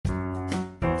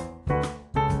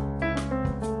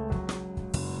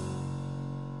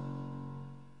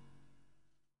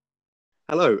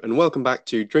Hello, and welcome back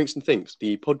to Drinks and Things,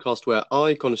 the podcast where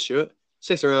I, Connor Stewart,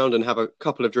 sit around and have a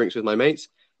couple of drinks with my mates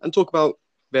and talk about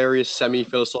various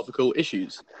semi-philosophical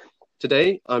issues.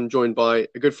 Today, I'm joined by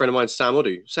a good friend of mine, Sam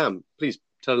Odu. Sam, please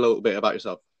tell a little bit about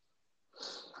yourself.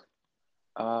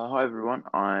 Hi everyone,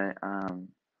 I am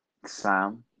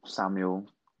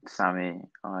Samuel, Sammy.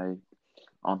 I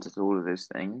answer to all of those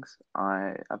things.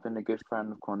 I've been a good friend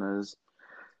of Connor's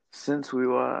since we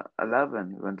were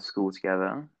 11. We went to school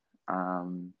together.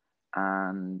 Um,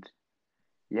 and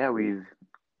yeah,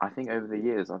 I think over the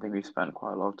years, I think we've spent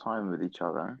quite a lot of time with each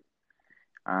other.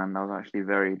 And I was actually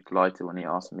very delighted when he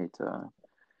asked me to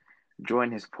join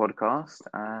his podcast.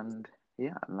 And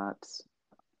yeah, Well,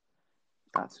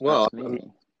 that's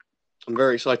me. I'm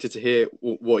very excited to hear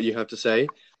what you have to say.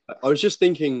 I was just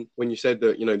thinking when you said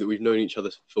that, that we've known each other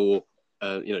for,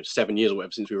 7 years or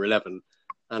whatever since we were 11.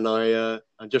 And I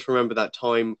just remember that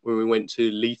time when we went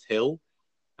to Leith Hill,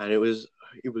 and it was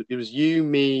you,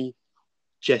 me,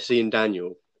 Jesse, and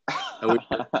Daniel, and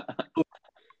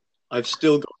I've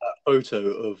still got that photo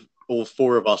of all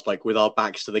four of us like with our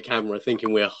backs to the camera,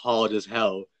 thinking we're hard as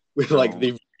hell with like Oh.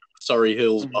 the Surrey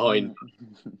Hills behind.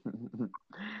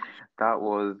 That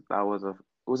was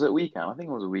was it a weekend? I think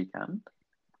it was a weekend.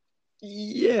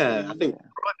 Yeah, I think Yeah.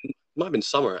 it might have been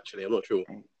summer actually. I'm not sure.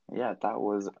 Yeah, that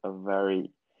was a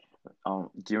very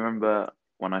do you remember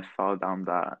when I fell down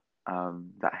that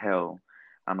hill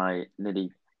and I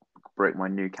nearly broke my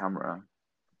new camera?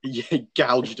 Yeah,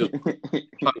 gouged just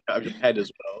out of your head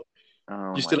as well. Oh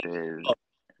You my still days.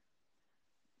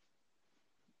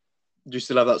 do you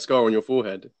still have that scar on your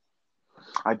forehead?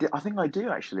 I think I do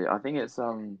actually. I think it's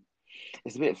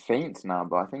a bit faint now,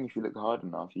 but I think if you look hard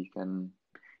enough you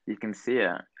can see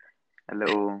it. A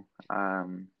little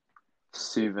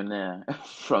souvenir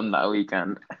from that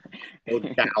weekend. Or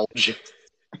gouge?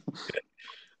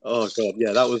 Oh god,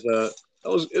 yeah, that was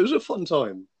it was a fun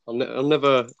time. I'll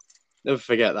never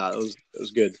forget that. It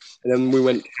was good. And then we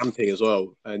went camping as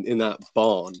well, and in that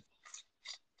barn.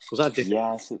 Was that different?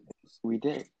 Yes, we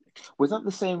did. Was that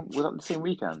the same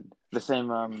weekend? The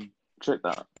same trip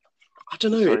that I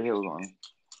don't the know. Surrey Hills on?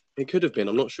 It could have been.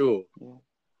 I'm not sure. Yeah.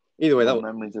 Either way, that My was.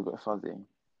 memory's a bit fuzzy.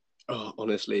 Oh,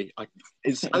 honestly,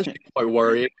 it's actually quite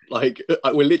worrying. Like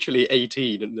we're literally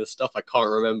 18, and the stuff I can't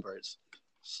remember. It's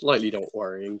slightly not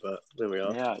worrying, but there we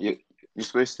are. Yeah, you're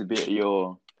supposed to be at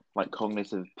your like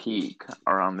cognitive peak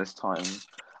around this time,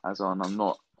 as on I'm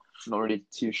not really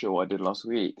too sure what I did last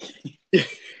week.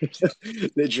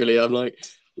 Literally, I'm like,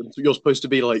 you're supposed to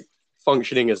be like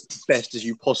functioning as best as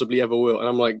you possibly ever will, and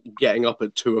I'm like getting up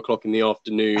at 2 o'clock in the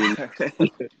afternoon.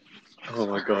 Oh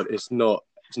my god, it's not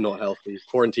healthy.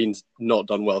 Quarantine's not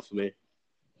done well for me.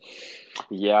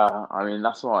 Yeah, I mean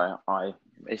that's why I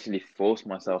basically forced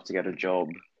myself to get a job.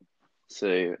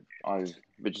 So I've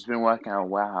just been working at a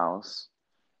warehouse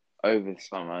over the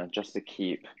summer just to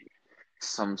keep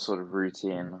some sort of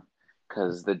routine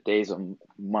because the days are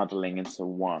muddling into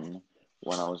one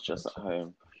when I was just at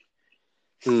home,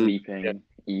 Hmm. Yeah, sleeping,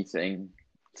 eating,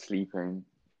 sleeping,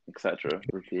 etc.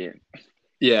 Repeat.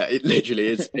 yeah. It literally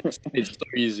it's so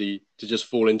easy to just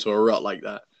fall into a rut like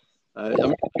that. I mean,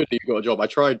 it's good that you've got a job. I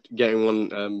tried getting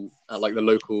one at like the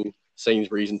local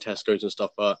Sainsbury's and Tesco's and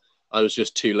stuff, but I was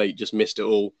just too late. Just missed it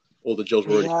all. All the jobs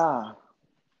were already. Yeah,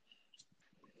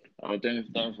 I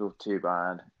don't feel too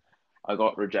bad. I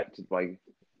got rejected by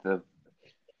the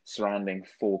surrounding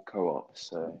four co-ops,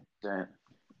 so don't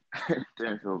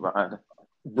feel bad.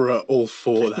 Bruh, all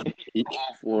four that week.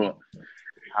 All four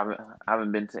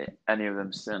haven't been to any of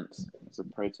them since. It's a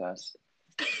protest.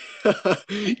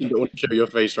 You don't want to show your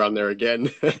face around there again.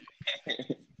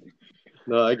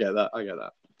 No, I get that. I get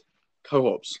that.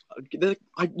 Co-ops.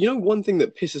 One thing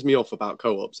that pisses me off about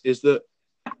co-ops is that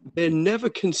they're never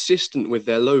consistent with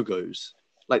their logos,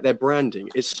 like their branding.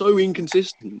 It's so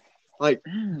inconsistent. Like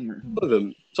some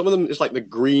of them is like the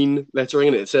green lettering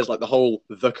and it says like the whole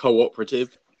the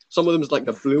cooperative. Some of them is like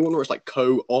the blue one where it's like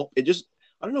co-op.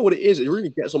 I don't know what it is. It really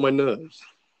gets on my nerves.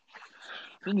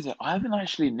 Thing is, I haven't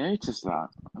actually noticed that.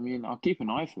 I mean, I'll keep an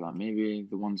eye for that. Maybe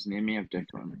the ones near me have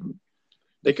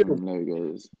They could, different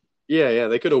logos. yeah,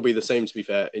 they could all be the same to be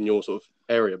fair in your sort of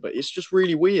area, but it's just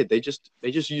really weird. They just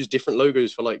use different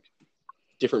logos for like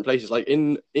different places. Like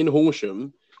in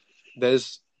Horsham,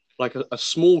 there's like a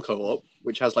small co-op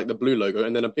which has like the blue logo,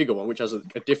 and then a bigger one which has a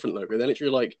different logo. They're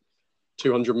literally like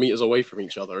 200 meters away from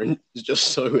each other, and it's just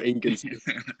so inconsistent.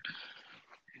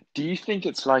 Do you think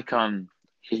it's like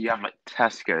you have like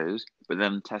Tesco's, but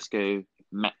then Tesco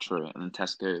Metro and then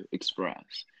Tesco Express?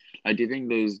 Like, do you think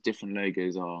those different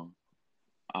logos are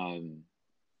um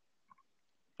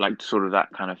like sort of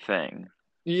that kind of thing?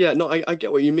 Yeah, no, I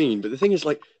get what you mean, but the thing is,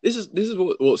 like, this is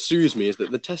what soothes me is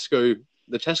that the Tesco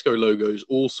logos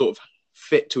all sort of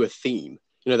fit to a theme.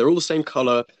 You know, they're all the same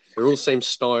color, they're all the same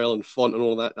style and font and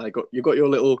all that. You got your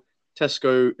little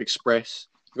Tesco Express,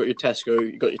 you got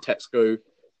your Tesco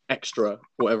Extra,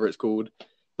 whatever it's called.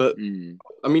 But Mm.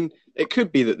 I mean, it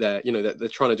could be that they're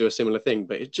trying to do a similar thing,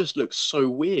 but it just looks so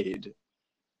weird.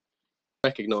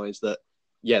 Recognize that,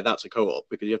 yeah, that's a co-op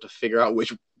because you have to figure out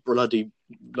which bloody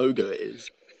logo it is,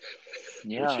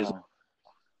 which is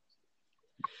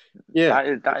Yeah, yeah.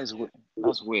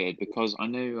 that's weird because I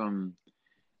know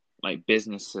like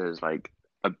businesses, like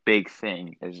a big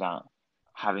thing is that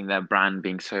having their brand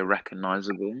being so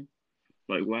recognizable.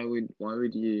 Like why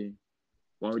would you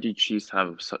choose to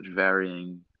have such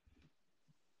varying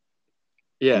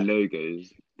Yeah,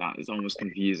 logos? That is almost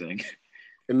confusing.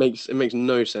 it makes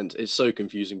no sense. It's so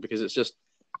confusing because it's just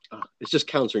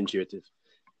counterintuitive.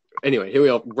 Anyway, here we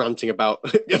are ranting about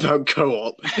about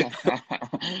co-op.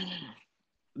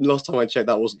 Last time I checked,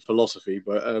 that wasn't philosophy,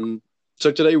 but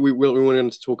so today we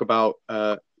wanted to talk about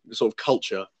sort of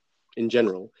culture in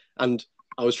general, and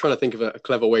I was trying to think of a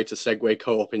clever way to segue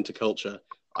co-op into culture.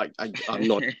 I'm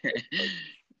not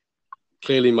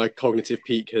clearly my cognitive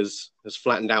peak has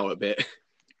flattened out a bit.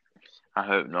 I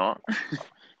hope not.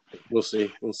 We'll see,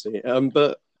 we'll see.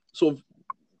 But sort of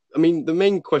I mean, the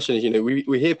main question is,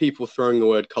 we hear people throwing the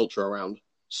word culture around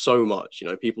so much.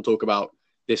 People talk about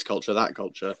this culture, that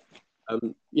culture.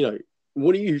 You know,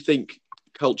 what do you think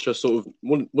culture sort of,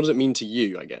 what does it mean to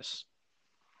you, I guess?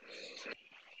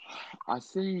 I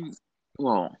think,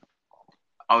 well,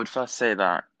 I would first say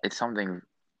that it's something,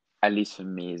 at least for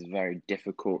me, is very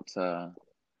difficult to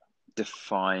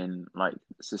define like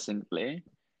succinctly.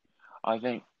 I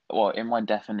think, well, in my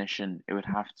definition, it would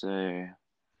have to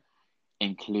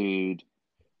include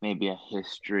maybe a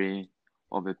history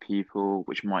of a people,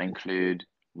 which might include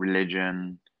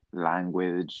religion,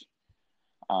 language,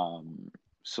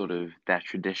 sort of their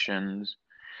traditions.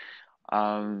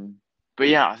 Um, but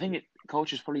yeah, I think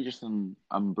culture is probably just an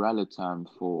umbrella term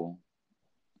for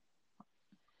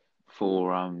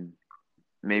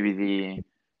maybe the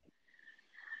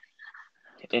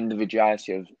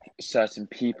individuality of certain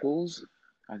peoples.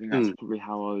 I think that's Hmm. probably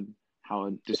how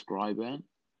I'd describe it.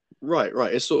 Right,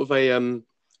 right. It's sort of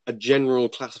a general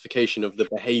classification of the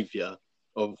behavior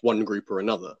of one group or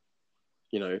another.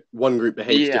 One group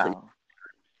behaves different Yeah.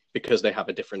 because they have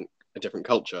a different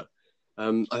culture.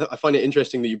 I find it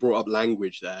interesting that you brought up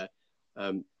language there.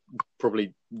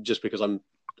 Probably just because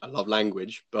I love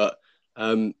language, but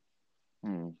um,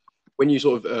 Hmm. when you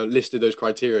sort of listed those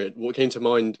criteria, what came to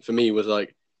mind for me was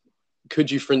like, could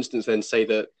you, for instance, then say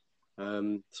that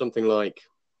something like,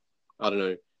 I don't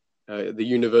know, the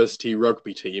university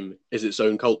rugby team is its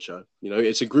own culture?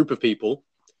 It's a group of people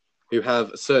who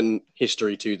have a certain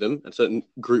history to them, a certain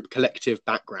group collective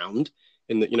background,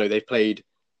 in that they've played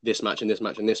this match and this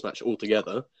match and this match all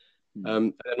together. Hmm.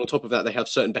 And on top of that, they have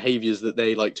certain behaviours that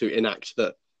they like to enact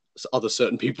that other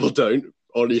certain people don't,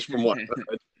 or at least from what I've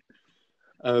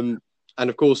heard. And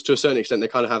of course, to a certain extent, they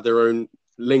kind of have their own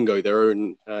lingo, their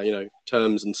own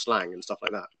terms and slang and stuff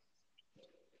like that.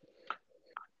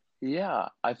 Yeah,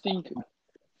 I think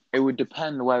it would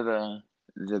depend whether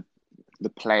the the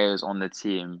players on the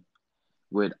team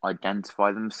would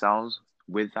identify themselves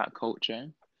with that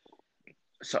culture.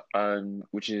 So,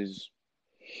 which is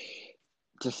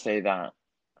to say that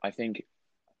I think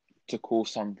to call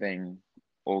something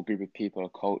or a group of people a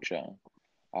culture,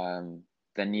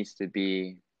 there needs to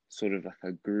be sort of like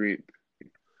a group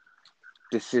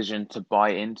decision to buy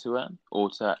into it or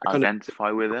to I kind of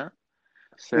identify with it.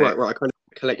 So, right, right. A kind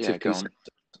of yeah, collective go consent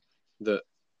on. that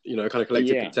a kind of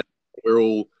collective Yeah, consent. We're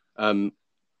all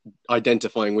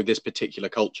identifying with this particular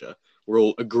culture. We're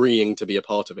all agreeing to be a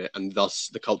part of it, and thus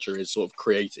the culture is sort of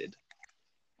created.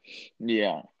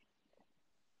 yeah.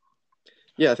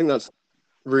 Yeah, I think that's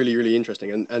really, really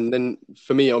interesting. And then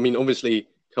for me, I mean, obviously,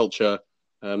 culture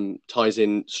ties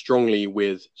in strongly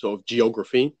with sort of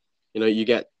geography. You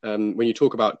get when you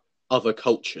talk about other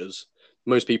cultures,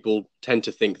 most people tend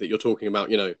to think that you're talking about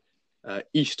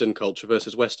Eastern culture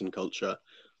versus Western culture,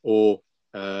 or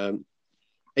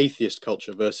atheist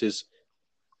culture versus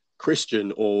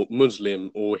Christian or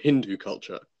Muslim or Hindu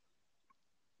culture.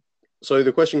 So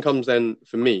the question comes then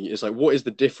for me is like, what is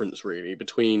the difference really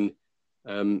between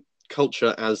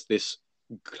culture as this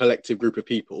collective group of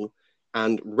people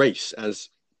and race as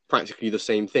practically the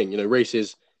same thing? Race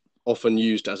is often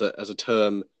used as a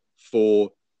term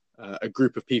for a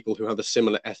group of people who have a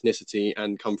similar ethnicity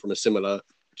and come from a similar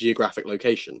geographic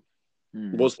location.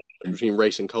 Hmm. What's the difference between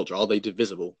race and culture? Are they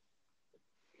divisible?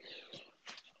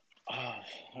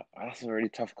 That's a really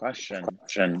tough question.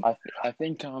 I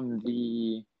think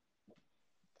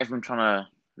if I'm trying to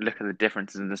look at the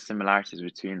differences and the similarities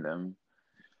between them,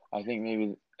 I think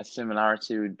maybe a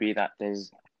similarity would be that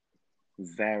there's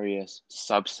various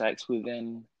subsects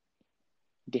within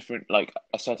different, like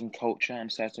a certain culture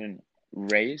and certain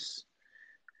race.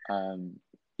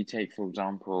 You take, for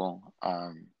example,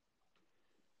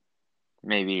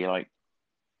 maybe like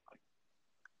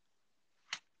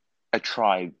a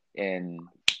tribe in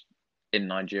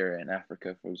Nigeria and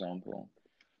Africa, for example.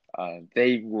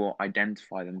 They will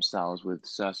identify themselves with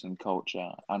certain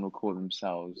culture and will call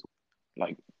themselves,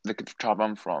 like the tribe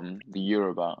I'm from, the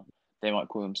Yoruba. They might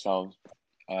call themselves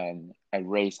a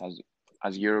race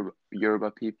as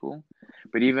Yoruba people,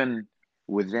 but even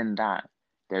within that,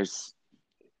 there's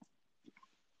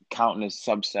countless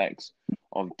subsects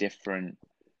of different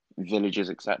villages,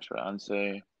 etc. And so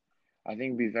I think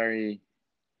it'd be very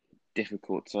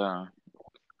difficult to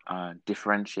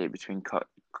differentiate between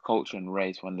culture and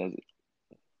race when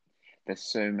there's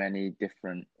so many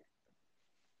different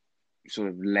sort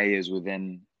of layers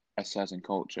within a certain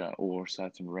culture or a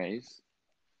certain race.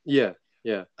 Yeah,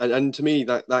 yeah, and to me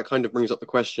that kind of brings up the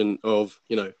question of,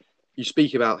 you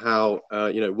speak about how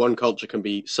one culture can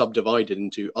be subdivided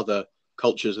into other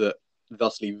cultures that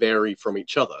thusly vary from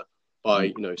each other by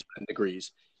certain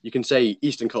degrees. You can say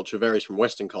Eastern culture varies from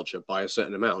Western culture by a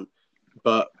certain amount,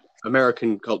 but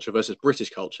American culture versus British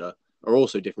culture are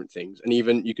also different things. And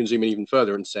even you can zoom in even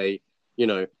further and say, you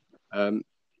know, um,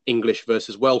 English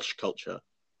versus Welsh culture,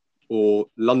 or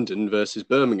London versus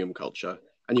Birmingham culture,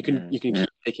 and you can keep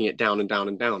taking it down and down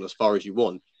and down as far as you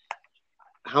want.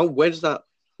 Where does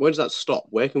that stop?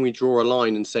 Where can we draw a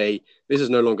line and say this is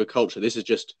no longer culture? This is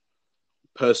just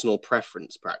personal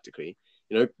preference, practically.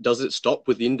 Does it stop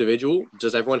with the individual?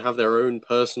 Does everyone have their own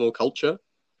personal culture?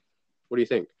 What do you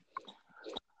think?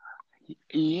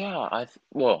 Yeah,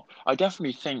 well, I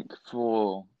definitely think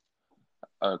for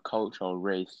a cultural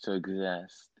race to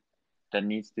exist, there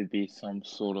needs to be some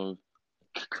sort of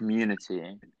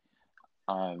community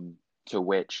to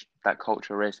which that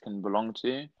cultural race can belong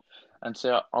to. And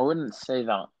so I wouldn't say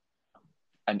that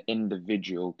an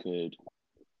individual could,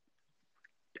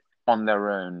 on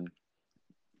their own,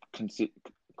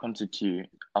 constitute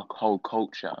a whole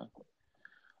culture.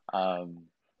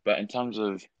 But in terms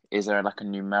of, is there like a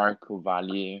numerical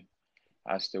value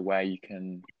as to where you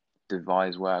can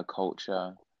devise where a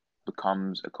culture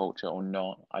becomes a culture or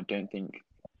not? I don't think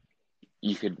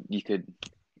you could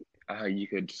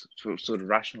sort of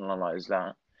rationalize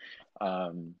that.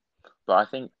 But I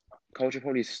think culture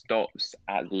probably stops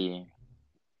at the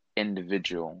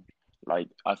individual. Like,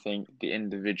 I think the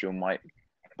individual might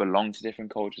belong to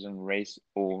different cultures and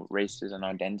races and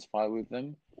identify with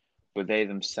them, but they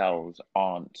themselves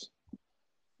aren't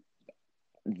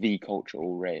the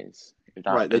cultural race. If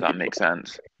that Right, if that makes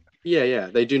sense. yeah, yeah,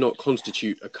 they do not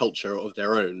constitute a culture of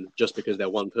their own just because they're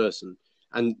one person.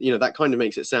 And that kind of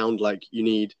makes it sound like you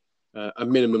need a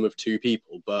minimum of two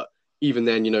people. But even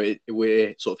then,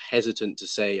 we're sort of hesitant to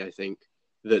say, I think,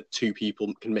 that two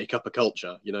people can make up a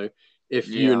culture. If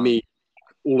you and Yeah. me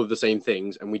all of the same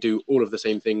things and we do all of the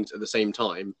same things at the same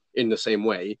time in the same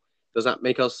way, does that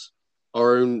make us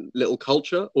our own little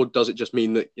culture, or does it just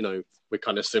mean that we're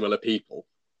kind of similar people?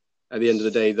 At the end of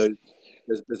the day, though,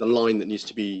 there's a line that needs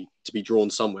to be drawn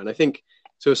somewhere. And I think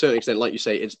to a certain extent, like you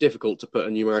say, it's difficult to put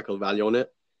a numerical value on it.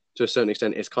 To a certain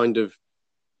extent, it's kind of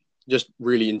just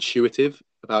really intuitive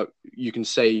about, you can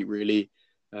say really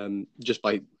just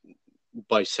by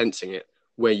sensing it,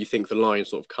 where you think the line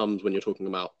sort of comes when you're talking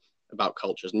about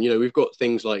cultures. And we've got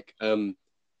things like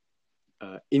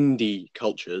indie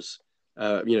cultures.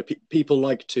 People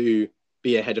like to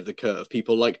be ahead of the curve.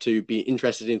 People like to be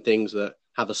interested in things that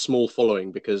have a small following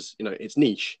because it's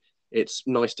niche. It's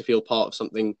nice to feel part of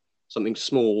something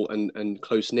small and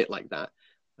close knit like that.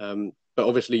 But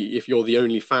obviously, if you're the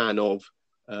only fan of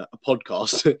a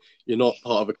podcast, you're not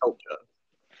part of a culture.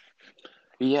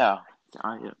 Yeah,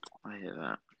 I hear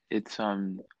that. It's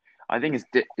I think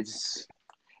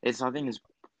I think it's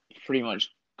pretty much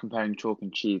comparing chalk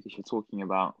and cheese. If you're talking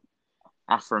about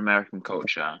Afro-American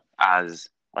culture as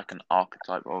like an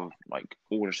archetype of like,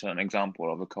 or a certain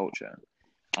example of a culture,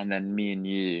 and then me and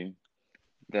you,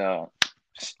 the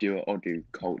Stuart Odu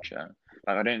culture.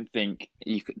 Like, I don't think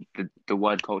you could, the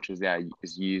word culture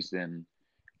is used in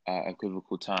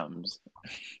equivocal terms.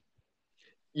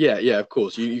 Yeah, yeah, of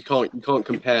course. You can't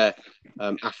compare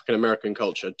African American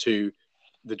culture to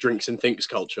the drinks and thinks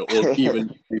culture, or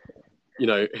even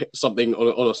something on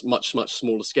a much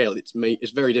smaller scale.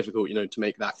 It's very difficult, to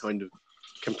make that kind of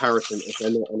comparison if they're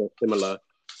not on a similar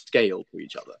scale to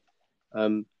each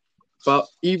other. But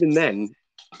even then,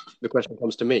 the question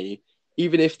comes to me,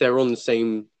 even if they're on the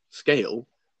same scale,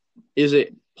 is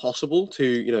it possible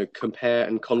to, compare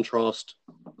and contrast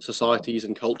societies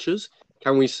and cultures?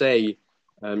 Can we say,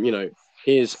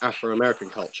 here's Afro-American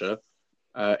culture,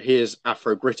 here's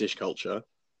Afro-British culture.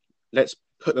 Let's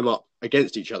put them up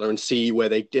against each other and see where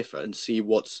they differ and see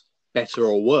what's better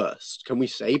or worse. Can we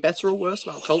say better or worse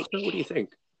about culture? What do you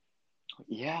think?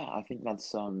 Yeah, I think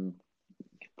that's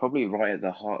probably right at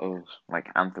the heart of like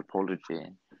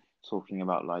anthropology, talking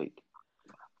about like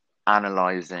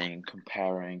analyzing,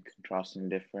 comparing, contrasting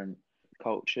different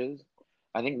cultures.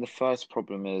 I think the first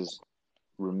problem is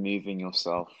removing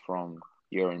yourself from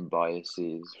your own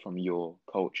biases, from your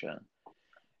culture.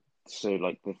 So,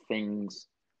 like the things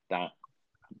that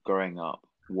growing up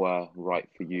were right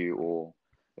for you, or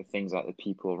the things that the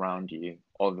people around you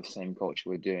of the same culture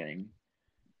were doing,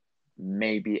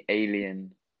 may be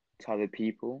alien to other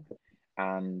people.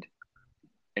 And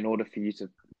in order for you to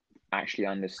actually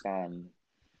understand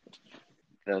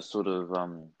the sort of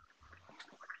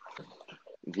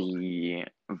the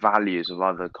values of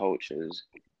other cultures,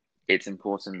 it's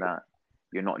important that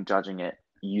you're not judging it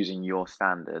using your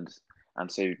standards.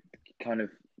 And so, kind of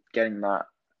getting that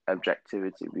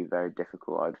objectivity would be very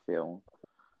difficult, I'd feel.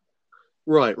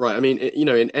 Right, right. I mean,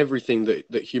 in everything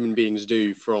that human beings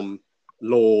do, from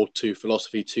law to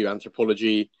philosophy to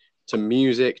anthropology to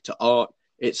music to art,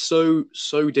 it's so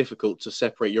difficult to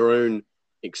separate your own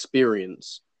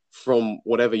experience from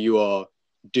whatever you are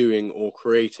doing or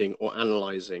creating or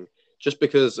analyzing, just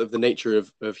because of the nature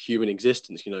of human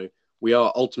existence. We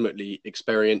are ultimately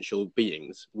experiential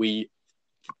beings. We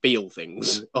feel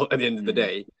things at the end of the Mm.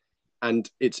 day, and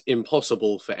it's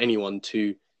impossible for anyone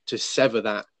to sever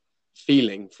that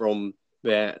feeling from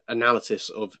their analysis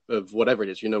of whatever it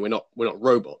is. We're not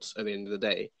robots at the end of the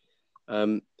day.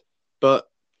 But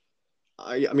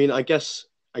I mean, I guess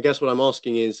what I'm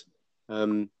asking is,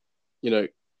 um, you know,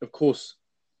 of course,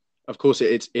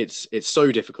 it's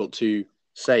so difficult to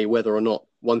say whether or not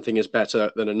one thing is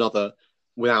better than another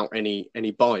without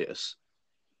any bias.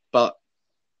 But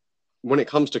when it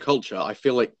comes to culture, I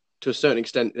feel like to a certain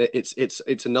extent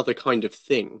it's another kind of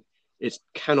thing. It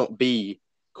cannot be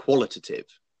qualitative.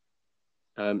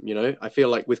 I feel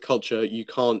like with culture you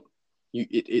can't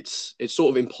it's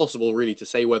sort of impossible really to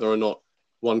say whether or not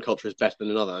one culture is better than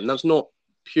another, and that's not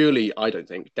purely, I don't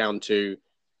think, down to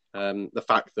the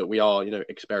fact that we are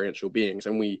experiential beings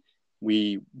and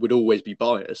we would always be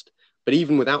biased. But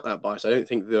even without that bias, I don't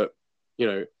think that you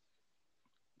know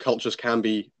cultures can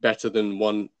be better than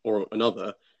one or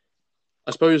another.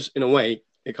 I suppose in a way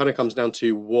it kind of comes down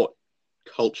to what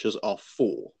cultures are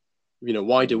for.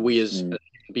 Why do we as Mm.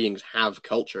 beings have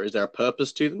culture? Is there a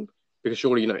purpose to them? Because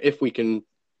surely, if we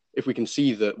can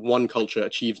see that one culture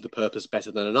achieves the purpose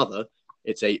better than another,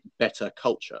 it's a better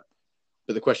culture.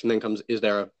 But the question then comes: is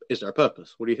there a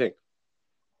purpose? What do you think?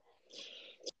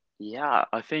 Yeah,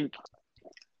 I think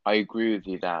I agree with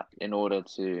you that in order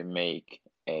to make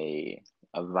a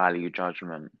value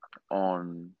judgment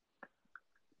on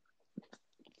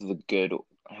the good,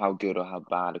 how good or how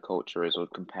bad a culture is, or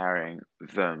comparing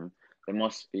them, there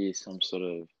must be some sort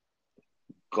of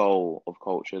goal of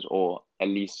cultures, or at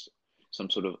least some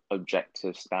sort of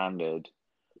objective standard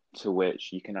to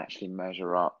which you can actually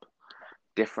measure up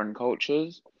different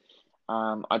cultures.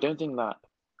 I don't think that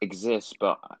exists,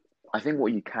 but I think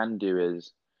what you can do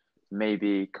is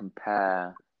maybe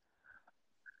compare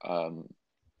um,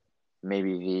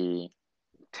 maybe the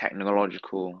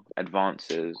technological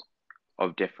advances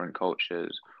of different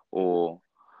cultures, or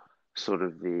sort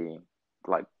of the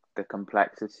like the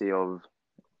complexity of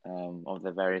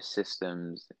the various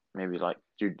systems, maybe like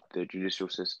the judicial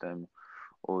system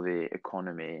or the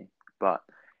economy. But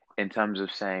in terms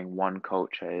of saying one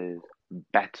culture is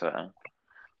better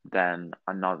than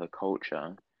another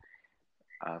culture,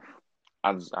 uh,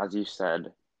 as you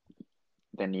said,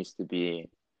 there needs to be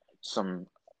some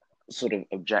sort of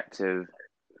objective.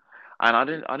 And I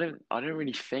don't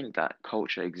really think that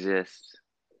culture exists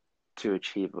to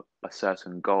achieve a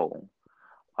certain goal,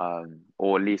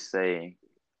 or at least say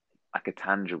like a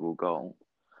tangible goal.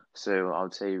 So I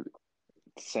would say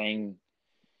saying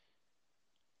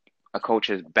a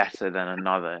culture is better than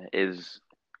another is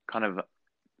kind of,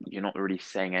 you're not really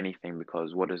saying anything,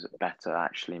 because what does better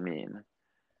actually mean?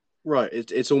 Right.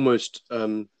 It's almost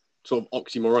sort of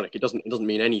oxymoronic. It doesn't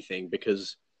mean anything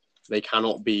because they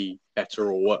cannot be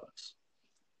better or worse.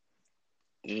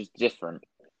 It's just different.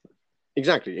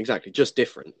 Exactly, exactly. Just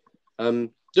different.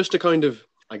 Just to kind of,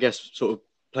 I guess, sort of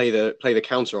play the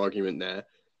counter argument there.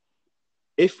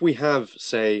 If we have,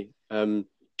 say,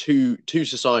 two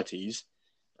societies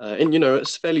in a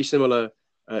fairly similar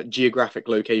geographic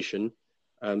location,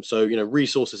 So,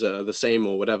 resources are the same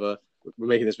or whatever. We're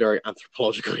making this very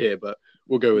anthropological here, but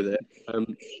we'll go with it.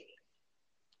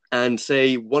 And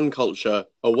say one culture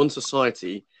or one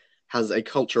society has a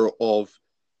culture of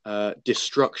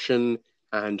destruction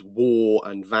and war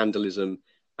and vandalism,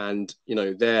 and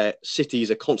their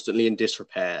cities are constantly in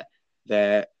disrepair.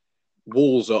 Their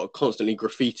walls are constantly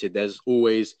graffitied. There's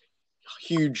always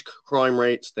huge crime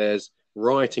rates. There's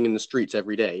rioting in the streets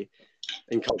every day.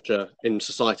 In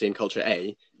society and culture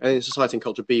A, and in society and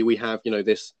culture B, we have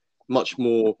this much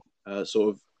more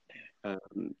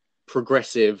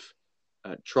progressive,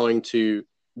 trying to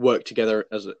work together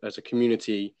as a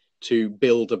community to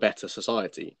build a better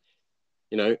society.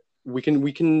 We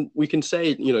can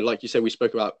say, like you said, we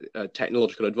spoke about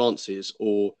technological advances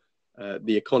or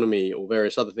the economy or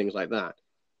various other things like that.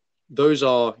 Those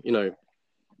are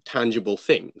tangible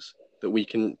things that we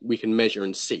can measure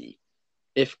and see.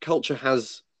 If culture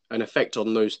has an effect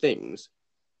on those things,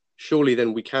 surely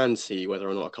then we can see whether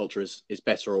or not a culture is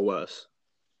better or worse.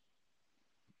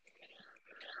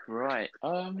 Right.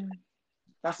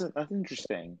 That's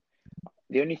interesting.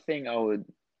 The only thing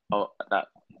that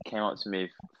came up to me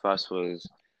first was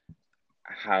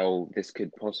how this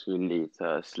could possibly lead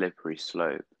to a slippery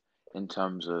slope in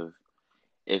terms of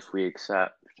if we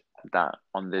accept that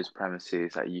on those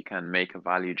premises that you can make a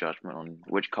value judgment on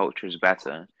which culture is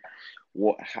better,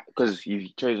 because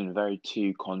you've chosen very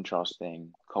two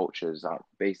contrasting cultures that are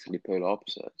basically polar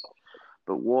opposites.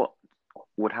 But what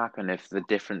would happen if the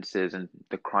differences in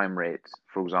the crime rates,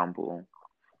 for example,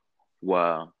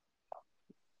 were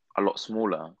a lot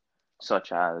smaller,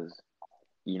 such as,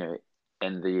 in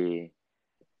the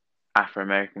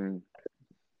Afro-American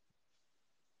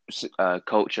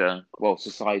culture,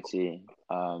 society,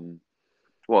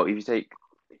 if you take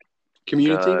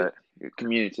Community?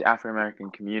 community,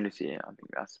 Afro-American community, I think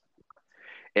that's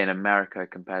in America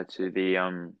compared to the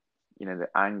the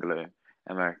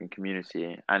Anglo-American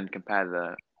community, and compare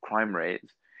the crime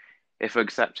rates. If we're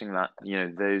accepting that,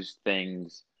 those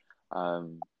things,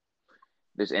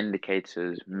 those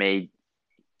indicators may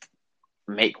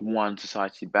make one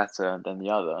society better than the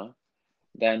other,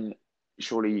 then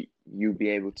surely you'll be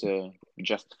able to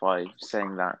justify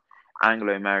saying that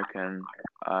Anglo-American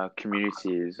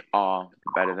communities are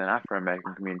better than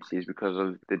Afro-American communities because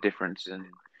of the difference in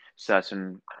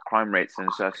certain crime rates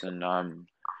and certain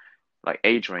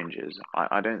age ranges.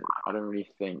 I don't really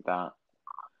think that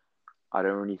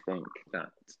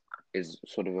is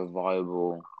sort of a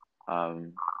viable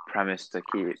premise to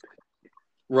keep.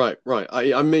 Right.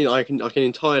 I mean, I can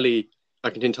entirely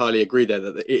agree there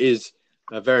that it is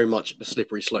very much a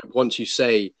slippery slope. Once you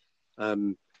say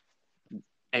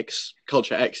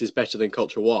culture X is better than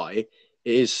culture Y,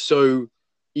 it is so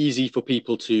easy for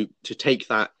people to take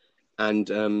that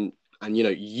and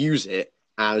use it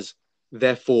as,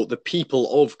 therefore the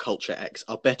people of culture X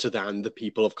are better than the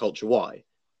people of culture Y.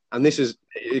 And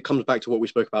it comes back to what we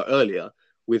spoke about earlier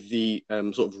with the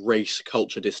sort of race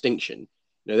culture distinction.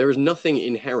 There is nothing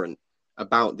inherent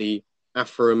about the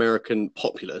Afro-American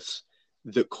populace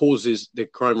that causes the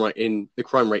crime rate in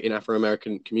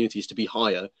Afro-American communities to be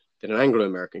higher than in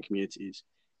Anglo-American communities.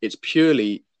 It's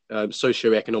purely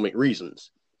socioeconomic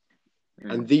reasons.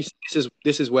 And this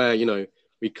is where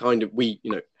we kind of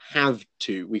have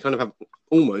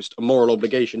almost a moral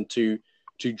obligation to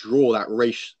draw that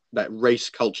race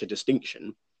culture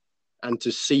distinction, and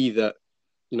to see that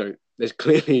there's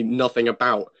clearly nothing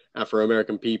about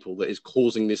Afro-American people that is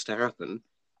causing this to happen.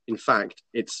 In fact,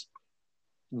 it's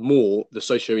more the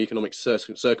socioeconomic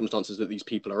circumstances that these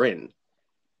people are in.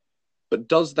 But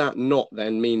does that not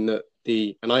then mean that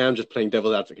and I am just playing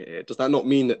devil's advocate here, does that not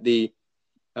mean that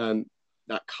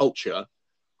that culture,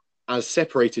 as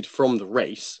separated from the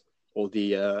race or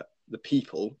the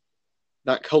people,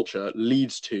 that culture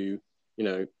leads to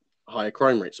higher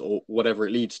crime rates or whatever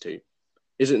it leads to?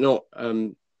 Is it not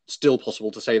still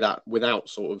possible to say that without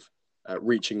sort of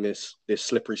reaching this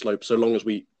slippery slope, so long as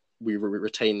we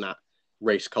retain that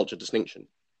race culture distinction?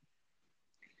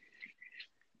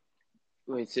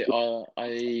 Wait, so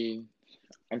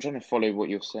I'm trying to follow what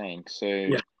you're saying. So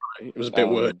yeah, it was a bit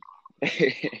word.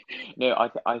 No,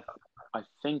 I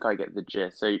think I get the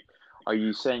gist. So are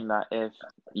you saying that if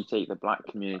you take the Black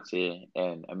community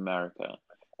in America,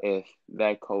 if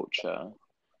their culture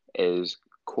is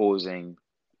causing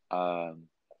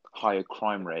higher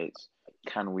crime rates,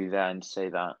 can we then say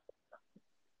that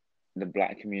the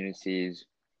Black community's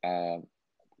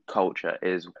culture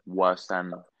is worse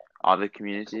than other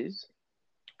communities?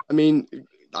 I mean,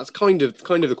 that's kind of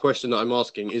the question that I'm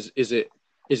asking. Is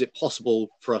it possible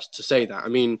for us to say that? I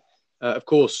mean, of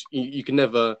course, you can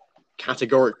never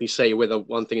categorically say whether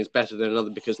one thing is better than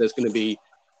another, because there's going to be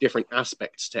different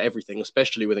aspects to everything,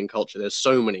 especially within culture. There's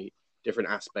so many different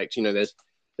aspects. There's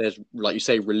like you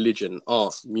say, religion,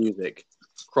 art, music,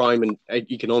 crime, and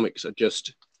economics are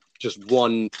just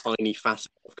one tiny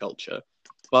facet of culture.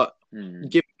 But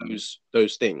given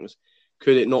those things,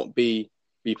 could it not be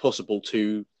possible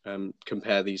to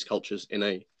compare these cultures in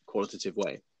a qualitative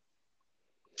way?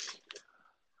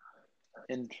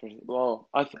 Interesting. Well,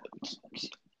 I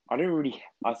don't really.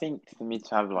 I think for me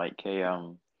to have like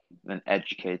an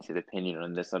educated opinion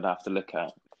on this, I'd have to look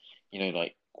at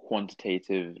like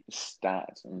quantitative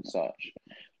stats and such.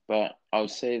 But I would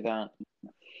say that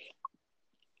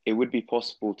it would be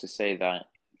possible to say that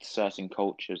certain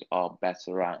cultures are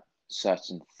better at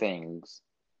certain things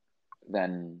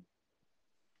than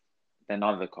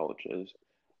other cultures.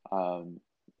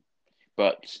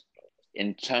 But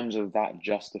in terms of that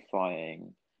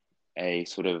justifying a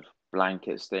sort of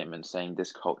blanket statement saying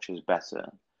this culture is better,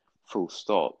 full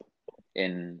stop,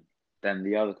 than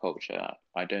the other culture,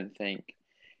 I don't think,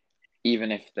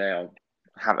 even if they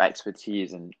have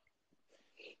expertise in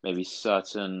maybe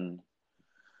certain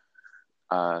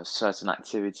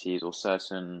activities or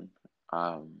certain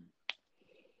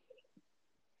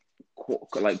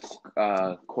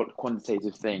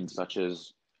quantitative things such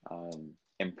as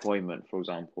employment, for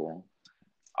example,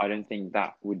 I don't think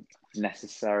that would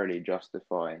necessarily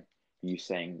justify you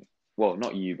saying, well,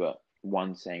 not you, but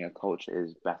one saying a culture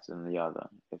is better than the other.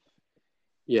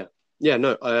 No,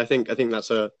 I think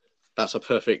that's a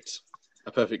perfect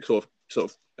sort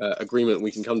of agreement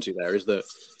we can come to there, is that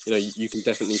you can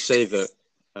definitely say that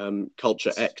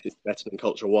culture X is better than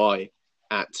culture Y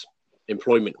at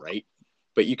employment rate,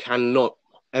 but you cannot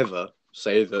ever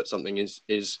say that something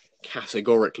is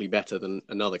categorically better than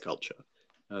another culture,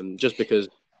 just because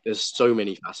there's so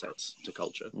many facets to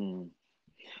culture.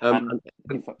 Sorry,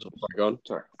 go on.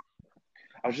 Sorry,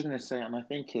 I was just going to say, and I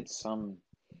think it's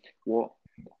what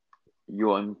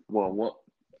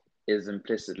is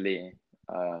implicitly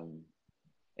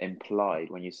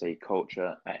implied when you say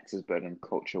culture X is better than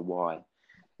culture Y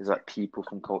is that people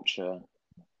from culture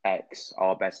X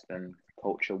are better than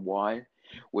culture Y,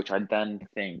 which I then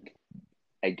think,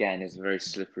 again, is a very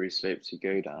slippery slope to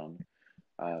go down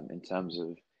in terms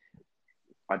of,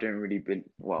 I don't really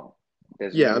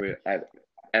there's no real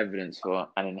evidence for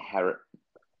an inherent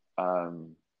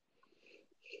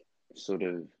sort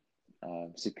of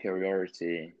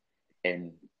superiority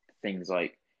in things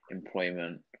like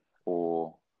employment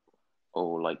or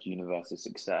like universal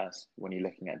success when you're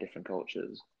looking at different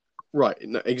cultures. Right.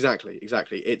 No, exactly.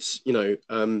 It's, you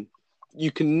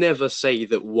can never say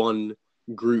that one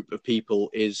group of people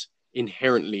is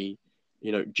inherently,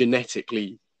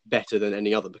 genetically better than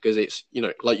any other, because it's,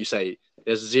 like you say,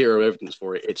 there's zero evidence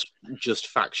for it. It's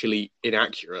just factually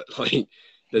inaccurate. Like,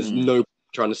 there's no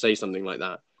trying to say something like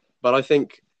that. But I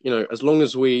think, as long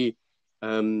as we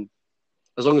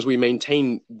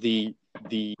maintain the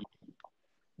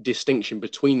distinction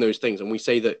between those things, and we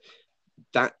say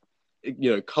that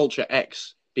culture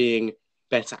X being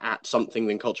better at something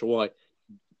than culture Y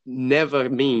never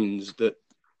means that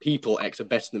people X are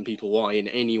better than people Y in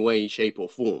any way, shape, or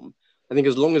form. I think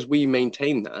as long as we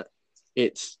maintain that,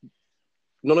 it's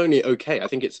not only okay, I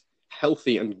think it's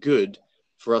healthy and good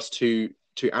for us to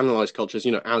analyze cultures,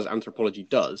 as anthropology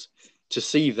does, to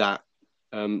see that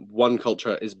one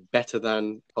culture is better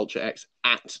than culture X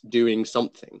at doing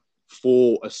something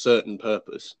for a certain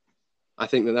purpose. I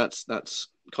think that's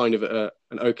kind of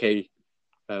an okay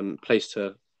place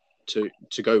to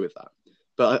go with that.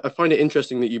 But I find it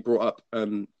interesting that you brought up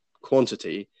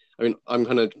quantity. I mean, I'm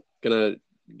kind of gonna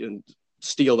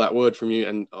steal that word from you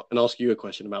and ask you a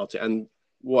question about it. And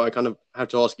what I kind of have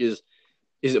to ask is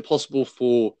it possible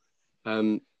for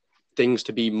things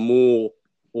to be more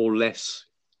or less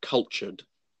cultured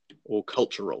or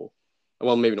cultural?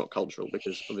 Well, maybe not cultural,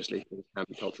 because obviously things can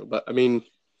be cultural, but I mean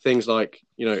things like,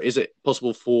 is it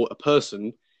possible for a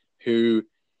person who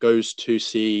goes to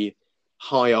see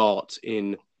high art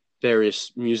in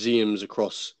various museums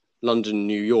across London,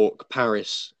 New York,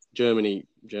 Paris, Germany,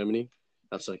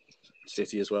 that's a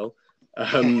city as well.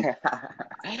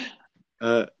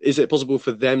 Is it possible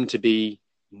for them to be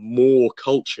more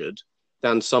cultured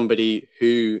than somebody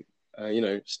who,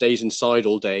 stays inside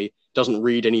all day, doesn't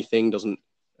read anything, doesn't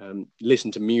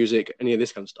listen to music, any of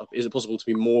this kind of stuff? Is it possible to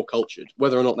be more cultured?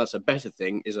 Whether or not that's a better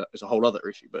thing is a whole other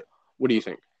issue. But what do you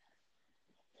think?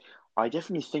 I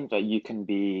definitely think that you can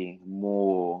be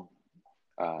more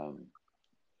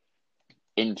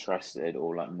interested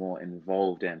or like more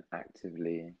involved in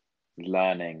actively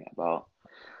learning about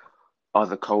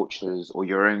other cultures or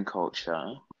your own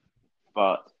culture,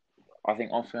 but I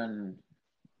think often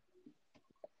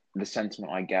the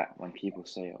sentiment I get when people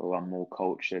say, "Oh, I'm more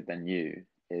cultured than you,"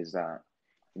 is that,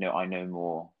 I know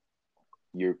more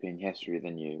European history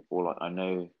than you, or like I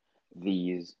know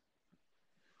these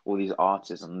all these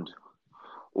artists and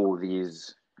all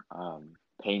these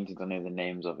paintings I know the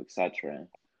names of, etc.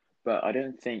 But I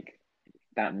don't think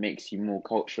that makes you more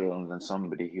cultural than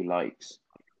somebody who likes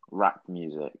rap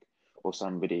music, or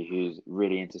somebody who's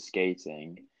really into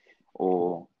skating,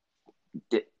 or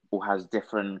or has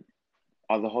different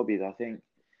other hobbies. I think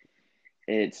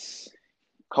it's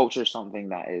culture is something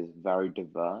that is very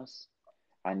diverse,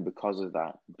 and because of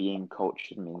that, being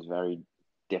cultured means very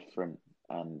different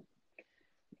and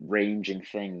ranging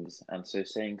things. And so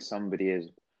saying somebody is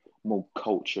more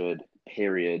cultured,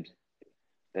 period,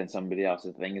 than somebody else,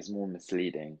 I think is more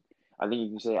misleading. I think you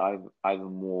can say I've a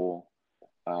more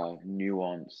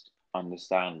nuanced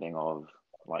understanding of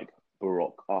like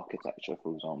Baroque architecture,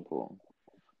 for example.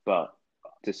 But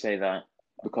to say that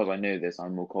because I know this,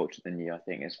 I'm more cultured than you, I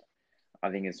think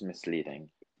it's misleading.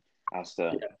 As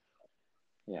to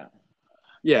yeah,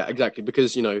 Yeah, exactly.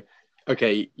 Because,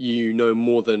 okay, you know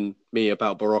more than me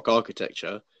about Baroque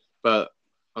architecture, but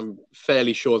I'm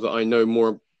fairly sure that I know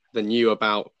more than you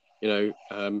about,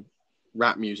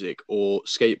 rap music or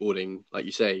skateboarding, like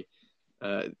you say.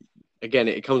 Uh, Again,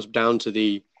 it comes down to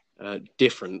the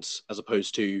difference as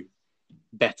opposed to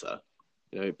better.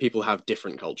 People have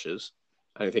different cultures.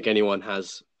 I don't think anyone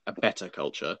has a better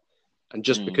culture. And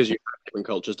just mm, because you have different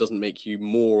cultures doesn't make you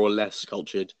more or less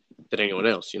cultured than anyone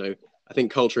else. I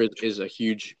think culture is a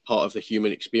huge part of the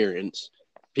human experience.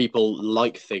 People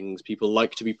like things, people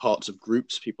like to be parts of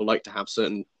groups, people like to have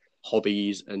certain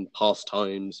hobbies and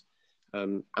pastimes.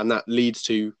 And that leads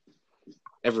to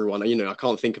everyone. I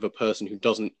can't think of a person who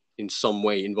doesn't in some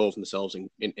way involve themselves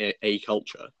in a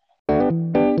culture.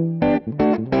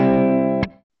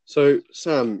 So,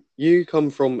 Sam, you come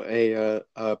from a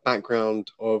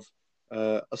background of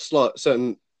a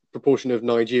certain proportion of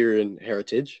Nigerian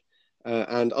heritage,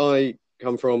 and I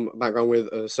come from a background with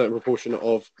a certain proportion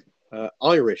of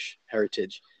Irish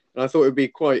heritage. And I thought it would be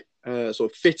quite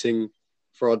sort of fitting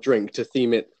for our drink to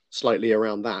theme it slightly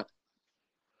around that.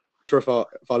 I'm sure if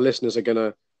our listeners are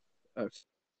gonna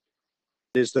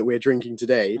is that we're drinking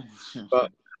today,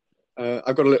 but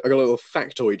I got a little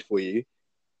factoid for you.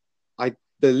 I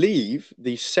believe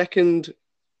the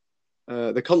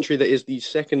country that is the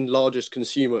second largest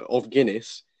consumer of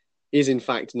Guinness is in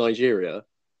fact Nigeria,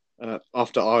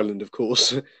 after Ireland, of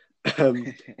course.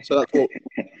 So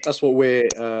that's what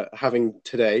we're having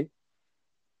today.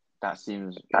 that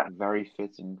seems very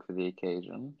fitting for the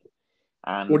occasion.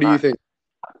 And What do you that, think?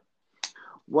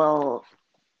 well,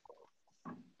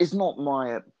 it's not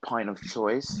my pint of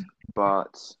choice,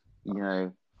 but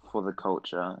for the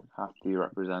culture, have to be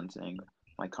representing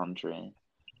my country.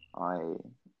 I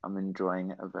am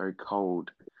enjoying a very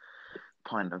cold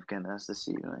pint of Guinness this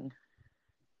evening.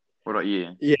 What about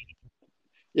you? Yeah,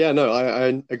 yeah, no,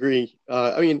 I agree.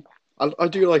 I mean, I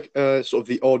do like sort of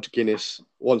the odd Guinness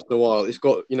once in a while. It's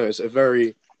got, it's a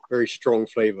very, very strong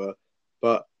flavor,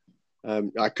 but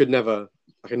I could never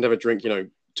drink,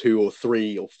 two or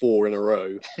three or four in a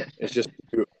row. It's just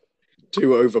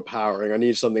too overpowering. I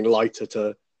need something lighter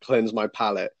to cleanse my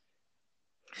palate.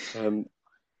 Um,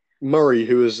 Murray,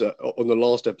 who was on the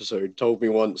last episode, told me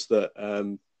once that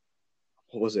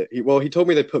what was it? He told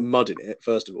me they put mud in it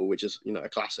first of all, which is a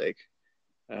classic.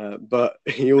 But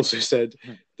he also said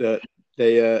that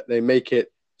they make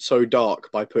it so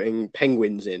dark by putting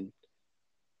penguins in.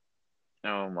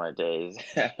 Oh my days.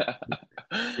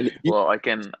 And Well, I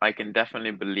can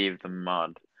definitely believe the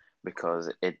mud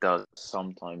because it does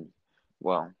sometimes,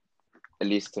 well, at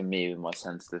least to me with my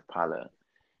sensitive palate,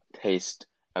 taste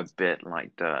a bit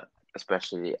like dirt,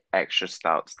 especially the extra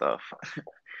stout stuff.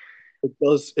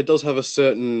 it does have a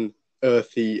certain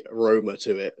earthy aroma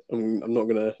to it. I'm not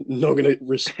gonna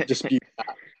dispute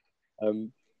that.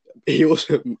 Um, he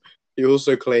also he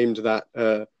also claimed that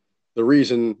the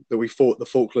reason that we fought the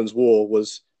Falklands War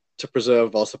was to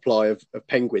preserve our supply of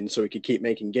penguins so we could keep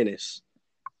making Guinness,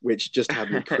 which just had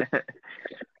me.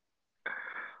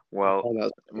 Well,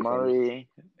 Funny.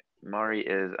 Murray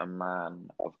is a man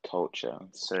of culture,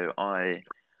 so I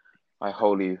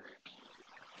wholly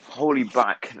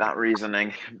back that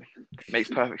reasoning. Makes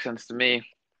perfect sense to me.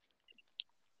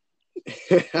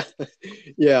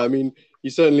 Yeah, I mean, he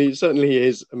certainly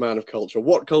is a man of culture.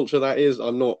 What culture that is,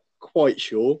 I'm not quite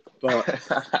sure, but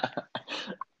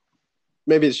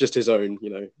maybe it's just his own.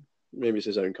 Maybe it's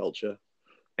his own culture.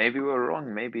 Maybe we're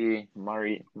wrong. Maybe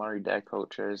Murray Dare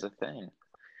culture is a thing.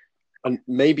 And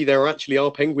maybe there actually are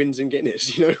penguins in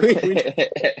Guinness. We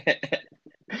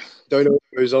don't know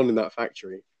what goes on in that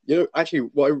factory. Actually,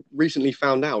 what I recently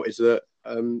found out is that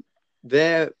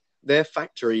their their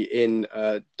factory in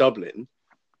Dublin,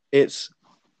 it's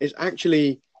it's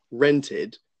actually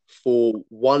rented for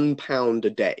 £1 a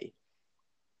day.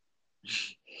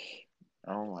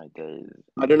 Oh my days.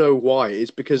 I don't know why.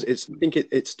 It's because I think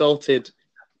it started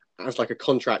as like a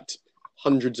contract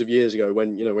hundreds of years ago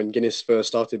when when Guinness first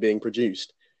started being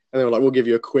produced, and they were like, "We'll give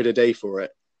you £1 a day for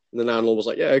it." And the landlord was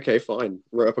like, "Yeah, okay, fine."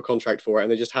 Wrote up a contract for it,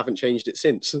 and they just haven't changed it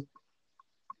since.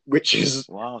 Which is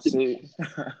Wow, so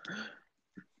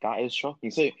that is shocking.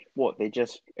 So what, they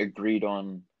just agreed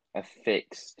on a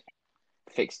fixed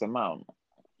amount?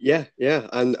 yeah, yeah,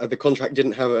 and the contract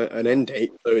didn't have an end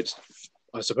date, so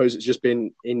I suppose it's just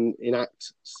been in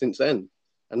act since then,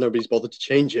 and nobody's bothered to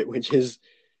change it. Which is,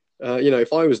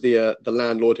 if I was the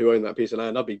landlord who owned that piece of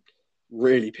land, I'd be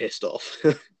really pissed off.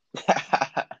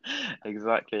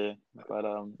 Exactly. But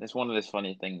it's one of those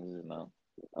funny things, isn't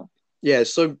it? Yeah,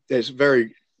 so it's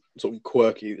very sort of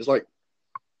quirky. It's like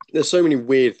there's so many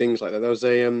weird things like that. There was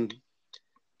a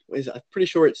what is it? I'm pretty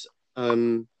sure it's I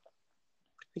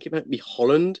think it might be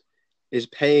Holland is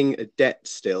paying a debt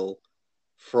still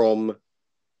from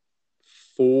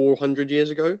 400 years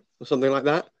ago or something like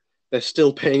that. They're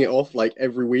still paying it off like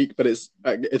every week, but it's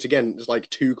again it's like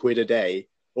 £2 a day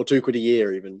or £2 a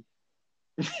year even.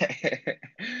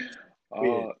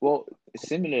 Weird. Well,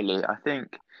 similarly, I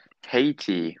think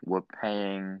Haiti were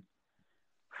paying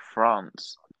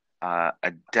France a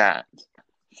debt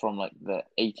from like the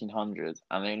 1800s,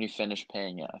 and they only finished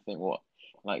paying it, I think, what,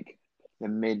 like the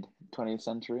mid 20th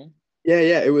century? Yeah,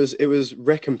 yeah. It was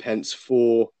recompense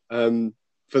for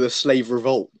the slave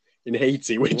revolt in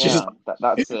Haiti, which is Yeah,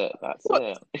 that's it. That's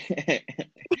what it.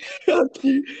 how can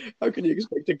you how can you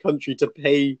expect a country to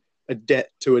pay a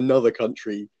debt to another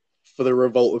country for the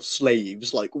revolt of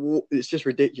slaves? Like it's just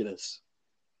ridiculous.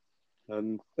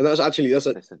 And that's a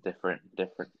It's a different.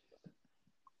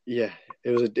 yeah,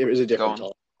 it was a Go different on. time.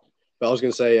 But I was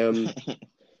going to say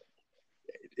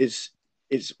it's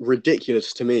it's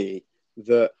ridiculous to me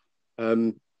that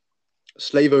um,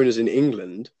 slave owners in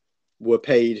England were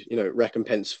paid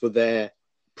recompense for their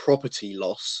property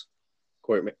loss,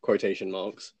 quotation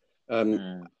marks, um,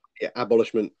 Mm.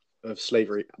 abolishment of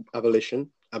slavery, abolition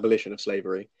of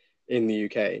slavery in the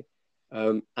UK,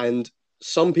 and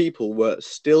some people were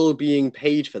still being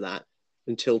paid for that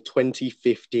until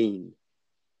 2015,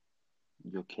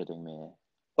 You're kidding me.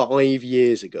 5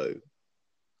 years ago.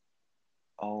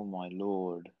 Oh my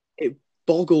Lord. It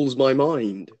boggles my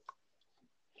mind.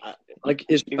 It, Like,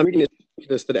 it's, it I mean, really, it's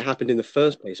ridiculous that it happened in the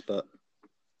first place, but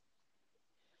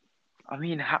I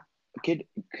mean, could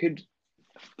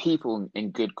people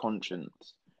in good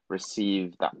conscience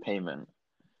receive that payment?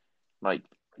 Like,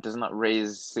 doesn't that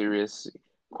raise serious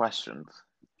questions?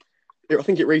 I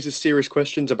think it raises serious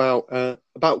questions about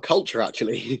culture,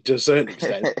 actually, to a certain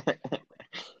extent.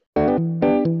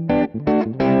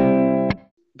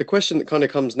 The question that kind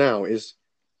of comes now is,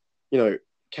 you know,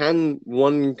 can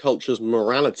one culture's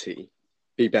morality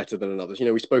be better than another's?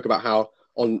 We spoke about how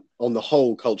on the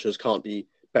whole cultures can't be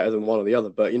better than one or the other,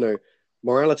 but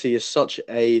morality is such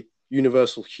a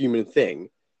universal human thing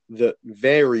that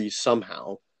varies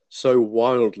somehow so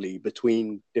wildly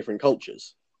between different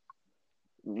cultures.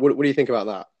 What do you think about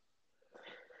that?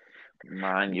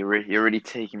 Man, you're really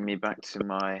taking me back to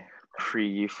my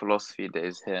pre-U philosophy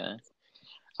days here.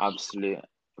 Absolute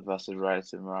versus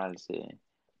relative morality.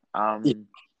 Yeah, Um,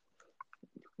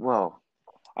 well,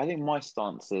 I think my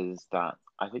stance is that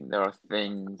I think there are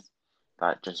things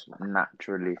that just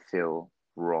naturally feel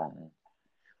wrong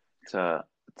to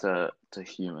to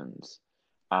humans,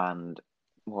 and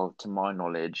well, to my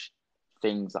knowledge,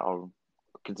 things that are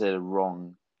considered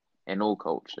wrong in all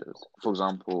cultures. For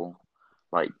example,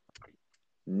 like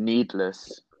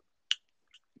needless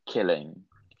killing.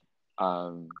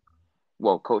 Um,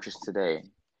 well, cultures today,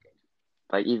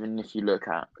 like even if you look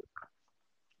at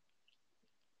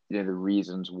the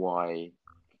reasons why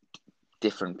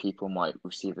different people might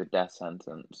receive a death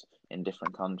sentence in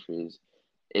different countries,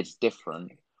 it's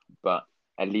different, but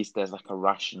at least there's like a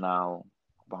rationale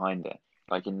behind it.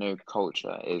 Like in no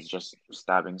culture is just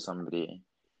stabbing somebody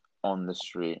on the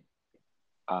street,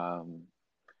 um,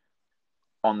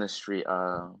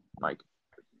 like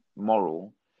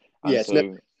moral, yeah, and it's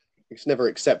never so it's never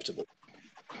acceptable.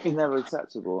 it's never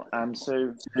acceptable. And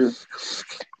so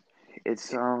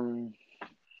it's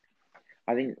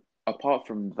I think apart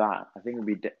from that, I think it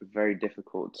would be very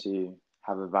difficult to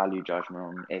have a value judgment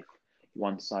on if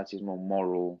one society is more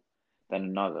moral than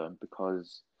another,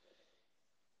 because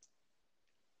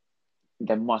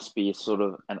there must be sort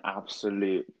of an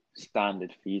absolute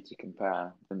standard for you to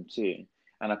compare them to.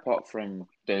 And apart from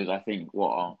those, I think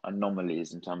what are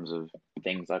anomalies in terms of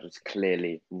things that are just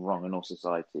clearly wrong in all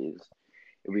societies,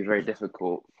 it would be very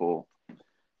difficult for,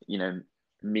 you know,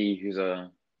 me who's a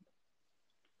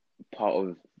part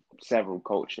of several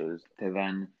cultures to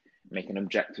then make an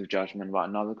objective judgment about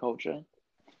another culture.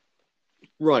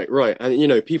 Right, right.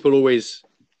 And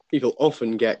people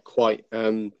often get quite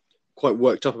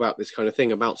worked up about this kind of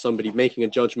thing, about somebody making a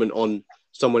judgment on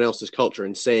someone else's culture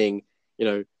and saying, you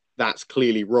know, that's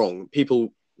clearly wrong.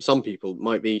 Some people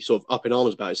might be sort of up in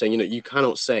arms about it, saying, you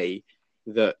cannot say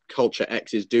that culture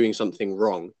X is doing something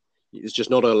wrong. It's just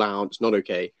not allowed, it's not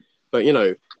okay. But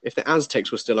if the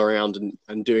Aztecs were still around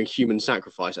and doing human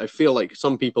sacrifice, I feel like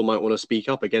some people might want to speak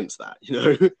up against that.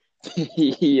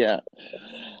 Yeah,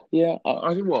 yeah.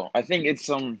 I think it's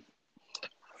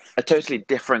a totally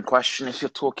different question if you're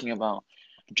talking about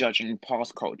judging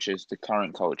past cultures to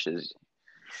current cultures.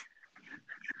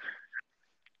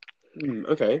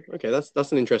 Okay, okay,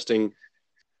 that's an interesting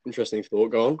thought.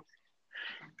 Go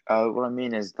on. What I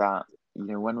mean is that,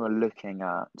 when we're looking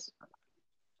at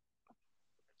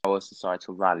our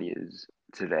societal values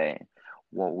today,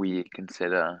 what we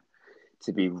consider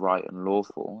to be right and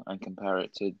lawful, and compare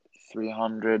it to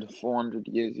 300, 400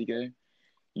 years ago,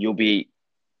 you'll be,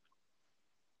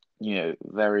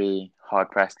 very hard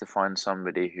pressed to find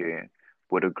somebody who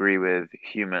would agree with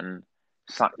human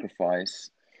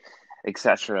sacrifice,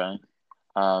 etc.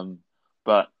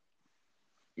 But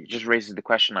it just raises the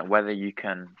question, like, whether you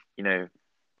can,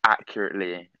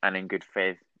 accurately and in good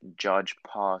faith judge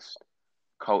past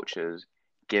cultures,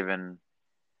 given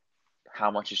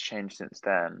how much has changed since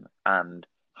then and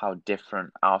how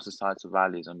different our societal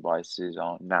values and biases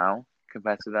are now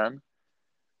compared to then.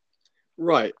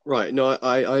 Right, right. No,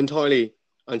 I entirely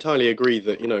agree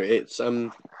that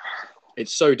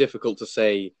it's so difficult to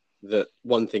say that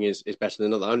one thing is better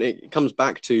than another, and it comes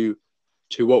back to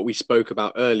what we spoke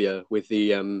about earlier with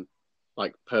the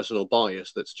like personal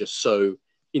bias that's just so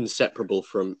inseparable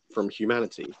from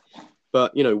humanity.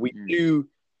 But we Mm. do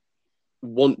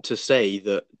want to say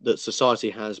that society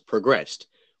has progressed.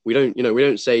 We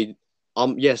don't say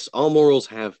yes, our morals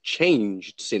have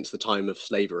changed since the time of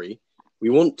slavery. We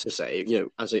want to say,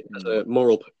 as Mm. a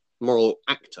moral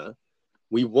actor,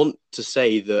 we want to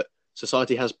say that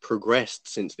society has progressed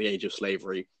since the age of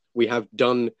slavery. We have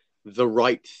done the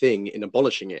right thing in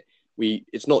abolishing it.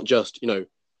 It's not just,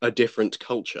 a different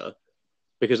culture,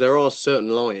 because there are certain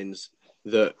lines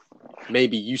that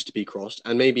maybe used to be crossed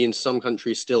and maybe in some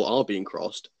countries still are being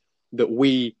crossed, that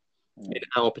we in Mm.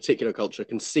 our particular culture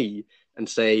can see and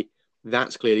say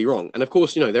that's clearly wrong. And of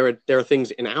course, there are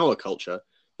things in our culture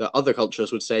that other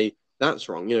cultures would say that's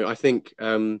wrong. I think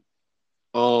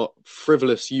our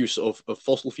frivolous use of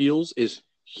fossil fuels is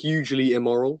hugely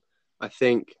immoral. I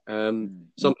think Mm.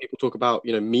 some people talk about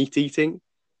meat eating,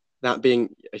 that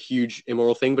being a huge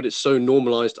immoral thing, but it's so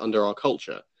normalized under our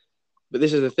culture. But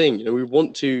this is the thing, we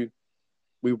want to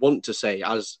say,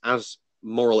 as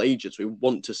moral agents, we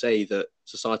want to say that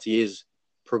society is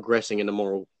progressing in a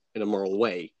moral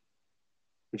way.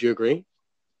 Would you agree?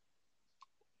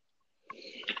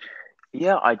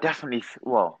 Yeah, I definitely.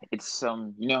 Well, it's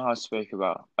how I spoke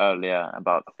about earlier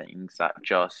about things that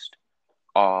just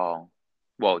are,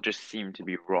 well, just seem to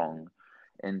be wrong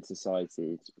in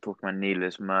society. Talking about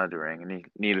needless murdering and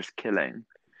needless killing.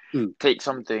 Mm. Take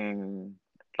something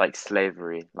like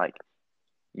slavery. Like,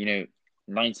 you know,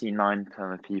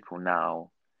 99% of people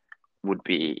now would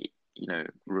be,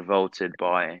 revolted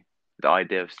by the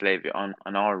idea of slavery and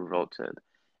are revolted,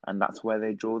 and that's where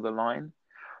they draw the line.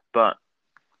 But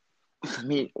for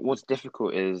me, what's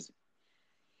difficult is,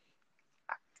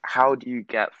 how do you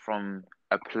get from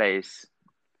a place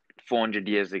 400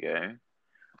 years ago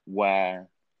where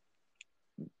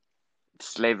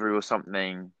slavery was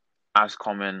something as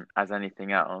common as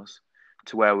anything else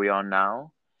to where we are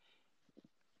now,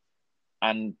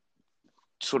 and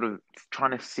sort of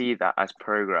trying to see that as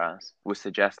progress would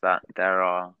suggest that there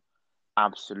are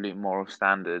absolute moral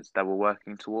standards that we're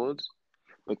working towards.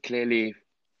 But clearly,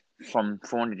 from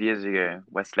 400 years ago,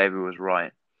 where slavery was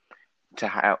right,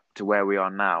 to where we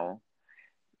are now,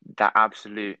 that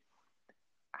absolute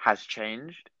has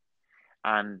changed.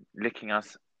 And looking at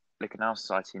our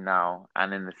society now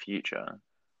and in the future,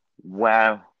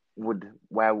 where would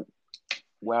where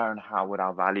and how would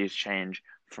our values change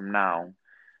from now,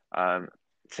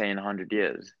 say in 100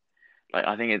 years? Like,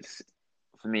 I think it's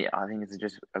for me, I think it's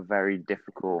just a very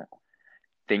difficult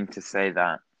thing to say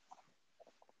that.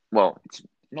 Well, it's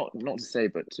not to say,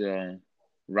 but to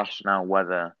rationale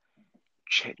whether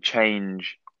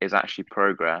change is actually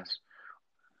progress.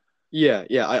 Yeah,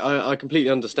 yeah, I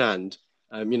completely understand.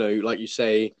 Like you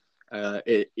say,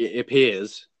 it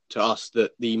appears to us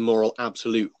that the moral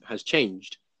absolute has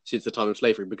changed since the time of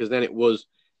slavery, because then it was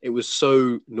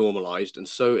so normalized and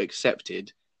so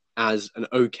accepted as an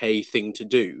okay thing to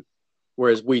do.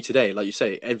 Whereas we today, like you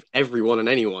say, everyone and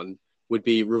anyone would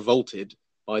be revolted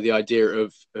by the idea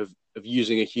of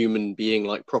using a human being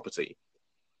like property.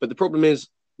 But the problem is,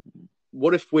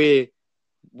 what if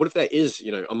there is,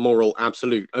 a moral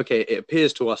absolute? Okay, it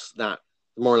appears to us that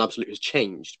the moral absolute has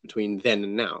changed between then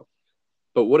and now.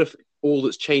 But what if all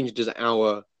that's changed is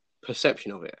our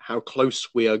perception of it, how close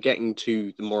we are getting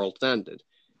to the moral standard?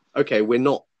 Okay, we're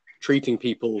not treating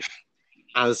people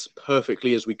as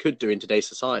perfectly as we could do in today's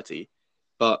society,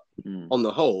 but on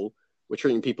the whole, we're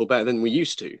treating people better than we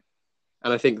used to.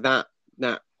 And I think that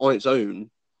on its own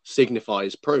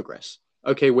signifies progress.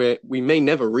 Okay, we may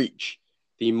never reach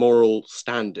the moral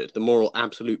standard, the moral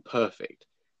absolute perfect,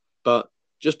 but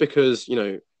just because,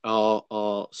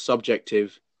 our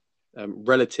subjective,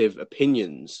 relative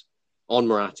opinions on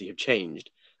morality have changed,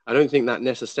 I don't think that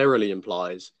necessarily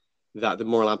implies that the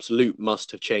moral absolute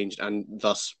must have changed and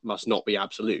thus must not be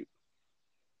absolute.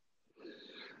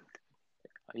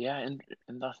 Yeah, and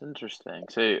that's interesting.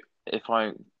 So if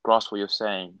I grasp what you're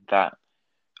saying, that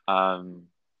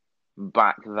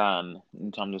back then,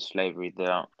 in terms of slavery,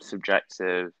 the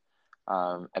subjective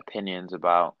opinions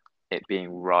about it being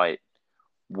right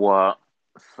were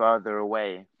further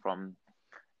away from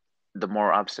the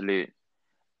moral absolute,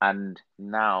 and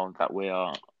now that we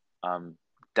are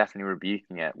definitely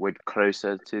rebuking it, we're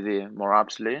closer to the moral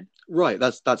absolute. Right.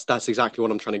 That's exactly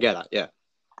what I'm trying to get at. Yeah.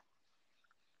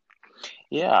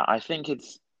 Yeah, I think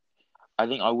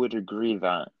I would agree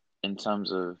that in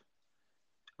terms of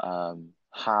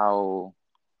how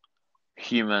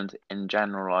humans in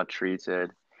general are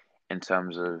treated in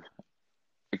terms of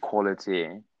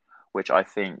equality, which I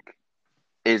think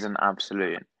is an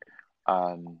absolute,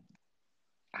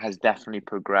 has definitely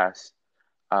progressed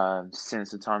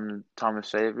since the time of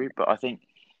slavery. But I think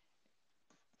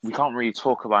we can't really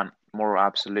talk about moral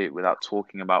absolute without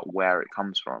talking about where it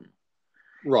comes from.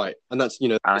 Right, and that's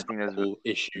And I this think there's whole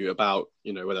issue about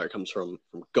whether it comes from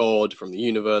God, from the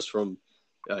universe, from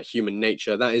human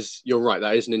nature. You're right.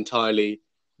 That is an entirely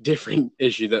different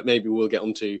issue that maybe we'll get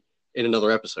onto in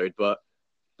another episode. But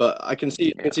I can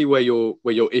see where your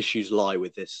issues lie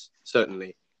with this.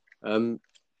 Certainly,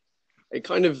 it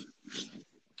kind of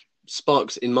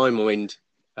sparks in my mind,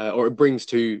 or it brings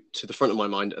to the front of my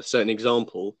mind a certain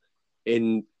example.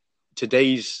 In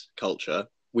today's culture,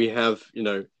 we have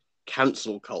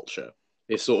cancel culture,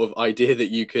 this sort of idea that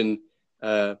you can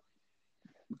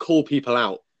call people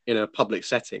out in a public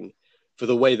setting for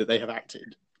the way that they have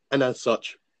acted, and as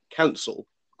such, cancel,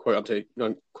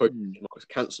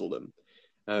 cancel them.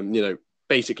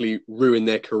 Basically ruin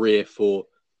their career for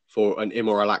an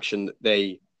immoral action that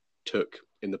they took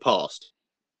in the past.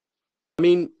 I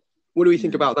mean, what do we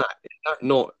think about that? Is that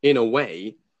not, in a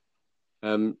way,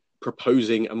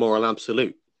 proposing a moral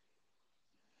absolute?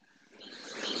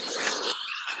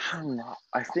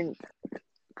 I think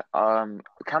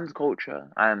cancel culture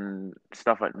and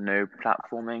stuff like no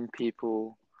platforming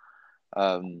people,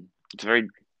 it's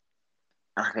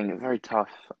I think a very tough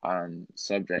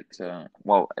subject to,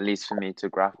 well, at least for me to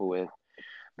grapple with,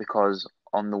 because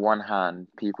on the one hand,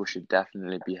 people should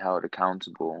definitely be held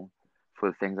accountable for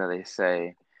the things that they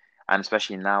say, and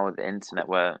especially now with the internet,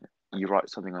 where you write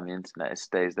something on the internet, it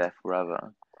stays there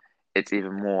forever. It's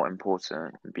even more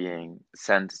important being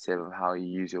sensitive of how you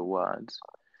use your words.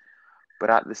 But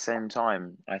at the same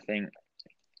time, I think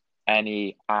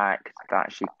any act that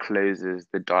actually closes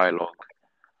the dialogue,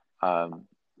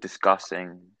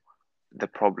 discussing the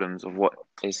problems of what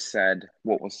was said,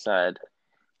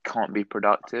 can't be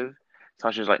productive,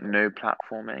 such as like no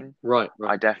platforming. Right.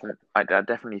 I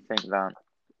definitely think that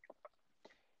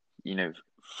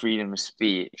freedom of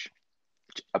speech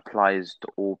applies to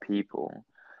all people,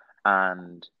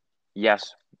 and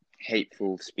yes,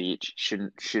 hateful speech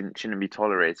shouldn't be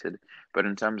tolerated. But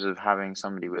in terms of having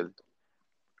somebody with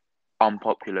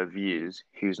unpopular views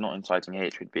who's not inciting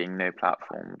hatred being no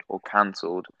platformed or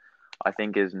cancelled, I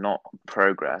think is not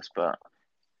progress, but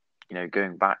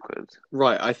going backwards.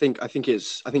 Right. I think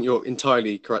you're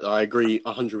entirely correct. I agree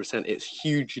 100%. It's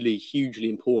hugely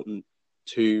important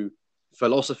to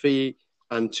philosophy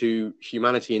and to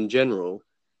humanity in general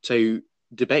to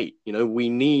debate. We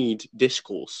need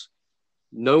discourse.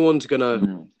 No one's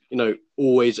gonna,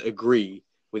 always agree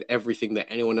with everything that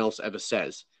anyone else ever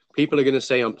says. People are gonna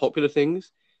say unpopular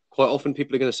things. Quite often,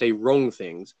 people are gonna say wrong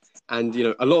things. And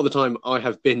a lot of the time,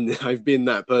 I've been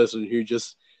that person who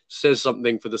just says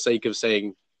something for the sake of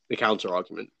saying the counter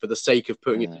argument, for the sake of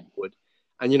putting it forward.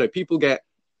 And people get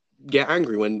get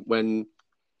angry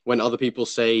when other people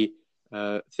say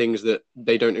things that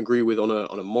they don't agree with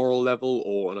on a moral level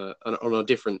or on a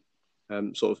different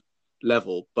sort of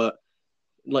level. But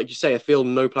like you say, I feel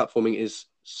no platforming is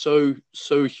so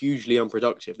hugely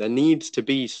unproductive. There needs to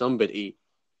be somebody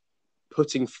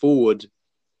putting forward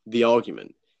the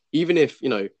argument, even if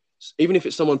even if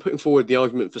it's someone putting forward the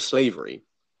argument for slavery,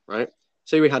 right?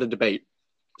 Say we had a debate,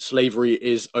 slavery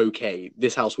is okay.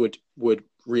 This house would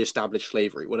reestablish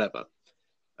slavery, whatever.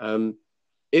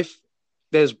 If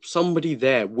there's somebody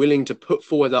there willing to put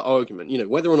forward that argument,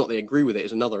 whether or not they agree with it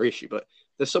is another issue, but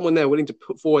there's someone there willing to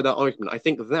put forward that argument. I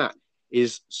think that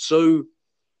is so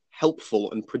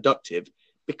helpful and productive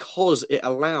because it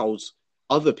allows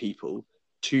other people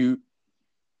to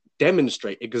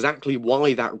demonstrate exactly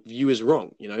why that view is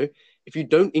wrong. If you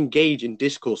don't engage in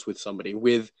discourse with somebody,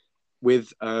 with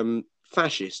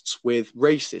fascists, with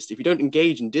racists, if you don't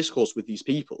engage in discourse with these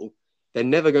people, they're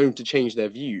never going to change their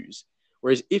views.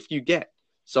 Whereas if you get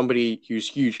somebody who's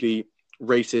hugely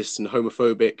racist and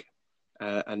homophobic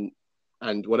and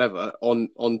whatever on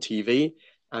TV,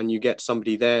 and you get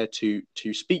somebody there to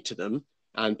speak to them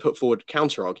and put forward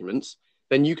counter arguments,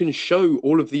 then you can show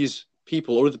all of the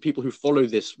people who follow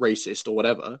this racist or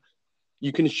whatever,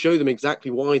 you can show them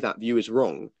exactly why that view is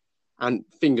wrong, and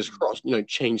fingers crossed,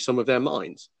 change some of their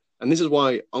minds. And this is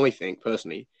why I think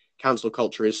personally, cancel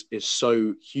culture is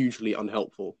so hugely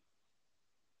unhelpful.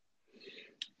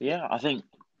 Yeah, I think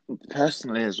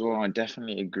personally as well, I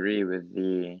definitely agree with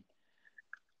the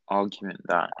argument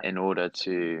that in order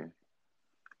to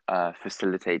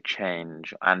facilitate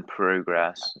change and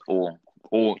progress, or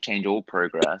change or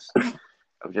progress,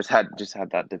 I've just had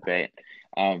that debate.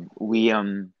 We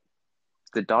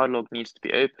The dialogue needs to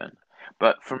be open,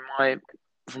 but from my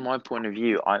point of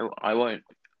view, I won't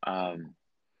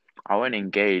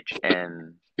engage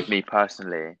in, me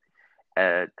personally,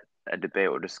 a debate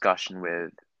or discussion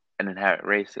with an inherent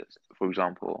racist, for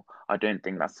example. I don't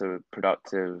think that's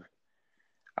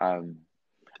um,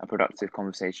 a productive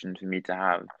conversation for me to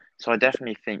have. So I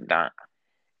definitely think that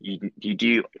you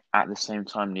do at the same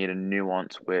time need a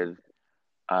nuance with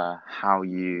how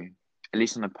you, at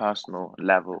least on a personal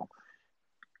level,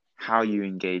 how you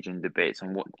engage in debates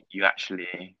and what you actually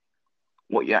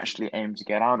aim to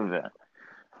get out of it.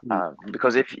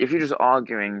 Because if you're just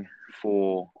arguing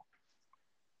for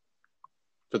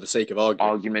the sake of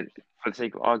arguing,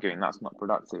 that's not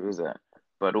productive, is it?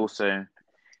 But also,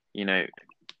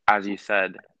 as you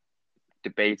said,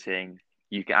 debating,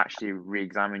 you can actually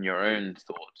re-examine your own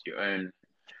thoughts, your own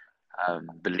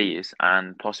beliefs,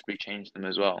 and possibly change them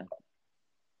as well.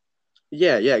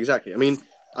 Yeah, exactly. I mean,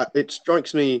 it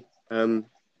strikes me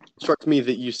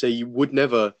that you say you would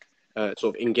never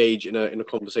sort of engage in a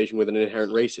conversation with an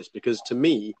inherent racist, because to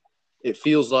me, it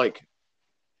feels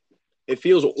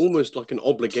almost like an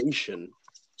obligation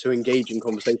to engage in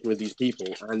conversation with these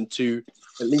people and to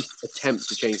at least attempt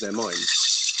to change their minds.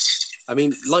 I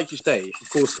mean, like you say, of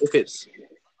course,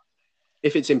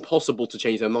 if it's impossible to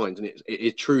change their minds and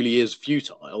it truly is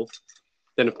futile,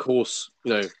 then of course,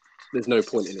 there's no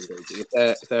point in engaging.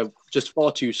 If they're just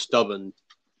far too stubborn,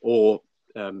 or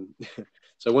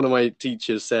so one of my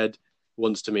teachers said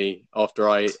once to me after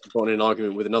I got in an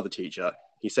argument with another teacher,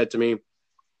 he said to me,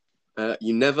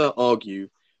 you never argue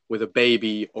with a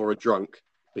baby or a drunk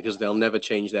because they'll never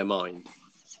change their mind.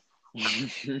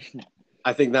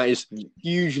 I think that is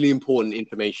hugely important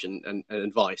information and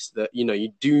advice, that,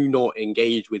 you do not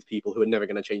engage with people who are never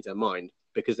going to change their mind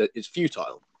because it's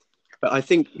futile. But I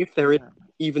think if there is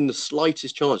even the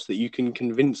slightest chance that you can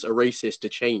convince a racist to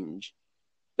change,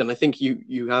 then I think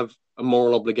you have a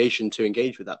moral obligation to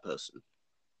engage with that person.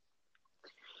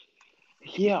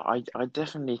 Yeah, I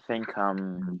definitely think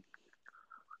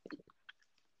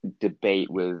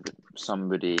debate with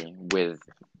somebody with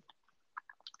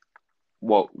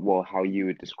how you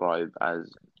would describe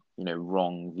as,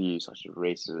 wrong views such as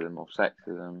racism or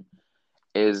sexism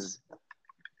is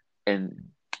in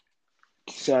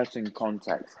certain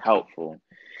contexts helpful.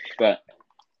 But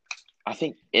I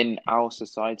think in our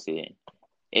society,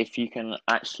 if you can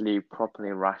actually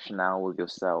properly rationale with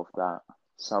yourself that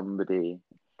somebody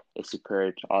is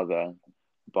superior to other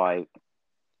by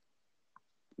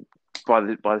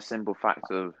the simple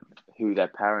fact of who their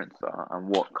parents are and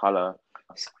what color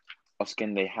of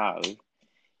skin they have,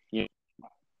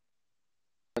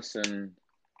 person,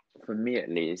 for me at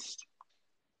least,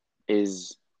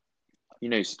 is,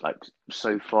 like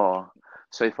so far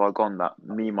gone that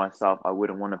me myself, I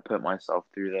wouldn't want to put myself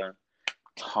through the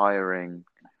tiring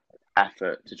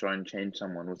effort to try and change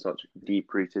someone with such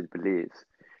deep rooted beliefs,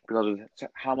 because of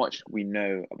how much we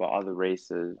know about other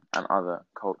races and other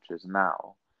cultures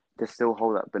now. to still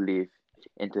hold that belief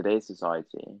in today's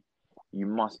society, you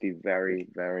must be very,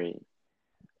 very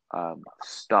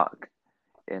stuck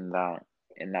in that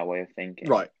way of thinking.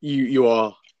 Right. You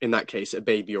are in that case a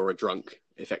baby or a drunk,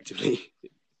 effectively.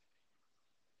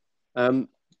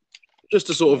 Just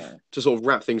to sort of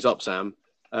wrap things up, Sam.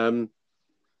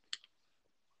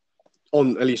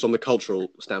 On at least on the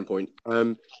cultural standpoint,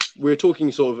 we're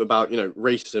talking sort of about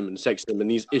racism and sexism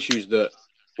and these issues that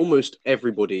almost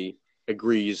everybody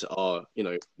agrees are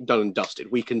done and dusted.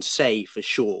 We can say for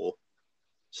sure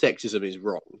sexism is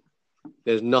wrong.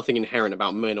 There's nothing inherent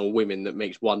about men or women that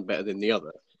makes one better than the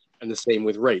other, and the same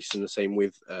with race, and the same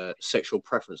with sexual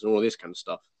preference and all this kind of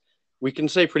stuff. We can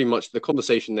say pretty much the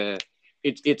conversation there.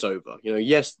 It's over.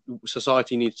 Yes,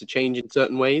 society needs to change in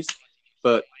certain ways,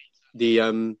 but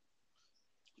the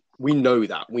we know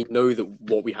that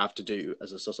what we have to do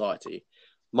as a society.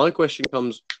 My question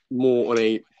comes more on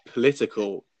a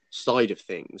political side of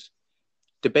things.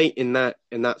 Debate in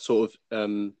that sort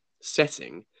of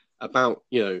setting about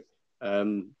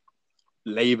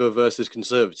Labour versus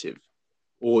Conservative,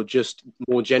 or just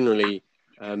more generally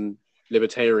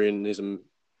libertarianism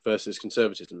versus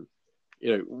conservatism.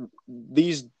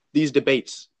 These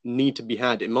debates need to be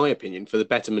had, in my opinion, for the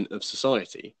betterment of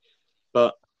society.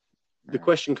 But the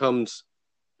question comes,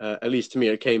 at least to me,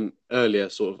 it came earlier,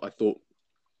 sort of, I thought,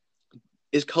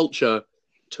 is culture,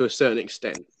 to a certain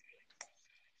extent,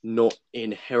 not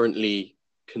inherently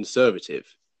conservative,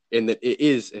 in that it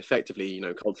is effectively,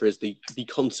 culture is the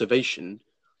conservation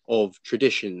of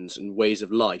traditions and ways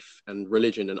of life and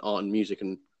religion and art and music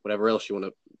and whatever else you want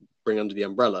to bring under the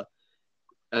umbrella.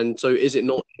 And so is it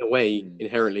not, in a way,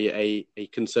 inherently a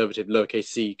conservative, lowercase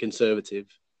c, conservative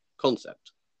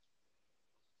concept?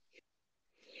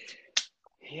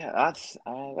 Yeah, that's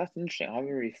interesting. I haven't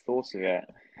really thought of it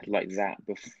like that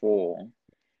before,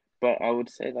 but I would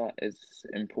say that it's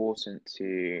important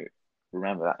to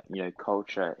remember that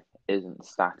culture isn't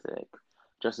static.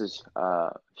 Just as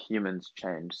humans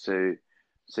change, so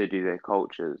do their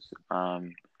cultures.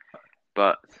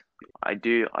 But I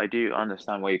do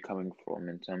understand where you're coming from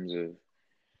in terms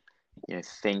of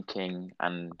thinking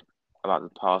and about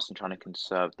the past and trying to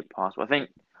conserve the past. But I think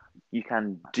you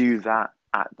can do that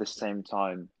at the same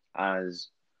time as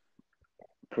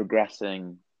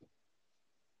progressing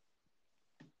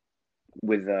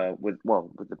with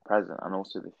the present and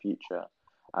also the future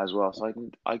as well. So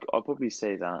I'll probably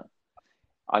say that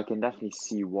I can definitely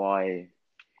see why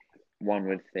one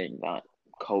would think that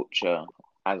culture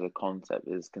as a concept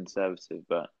is conservative,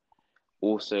 but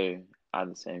also at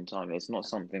the same time it's not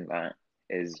something that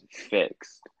is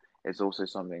fixed. It's also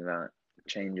something that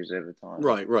changes over time.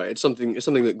 Right. It's something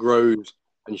that grows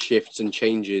and shifts and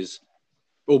changes,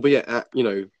 albeit at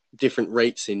different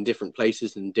rates in different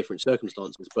places and different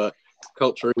circumstances. But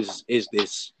culture is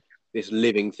this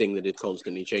living thing that is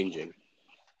constantly changing.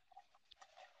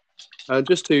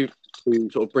 Just to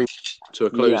sort of bring to a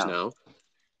close now,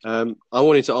 I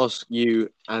wanted to ask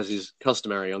you, as is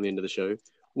customary on the end of the show,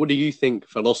 what do you think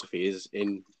philosophy is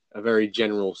in a very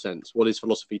general sense? What is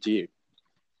philosophy to you?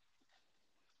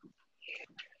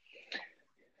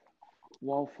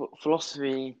 Well,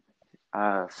 philosophy,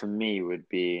 for me, would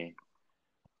be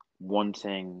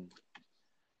wanting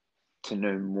to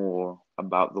know more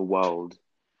about the world,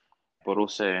 but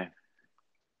also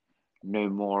know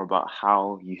more about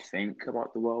how you think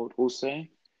about the world also.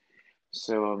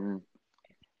 So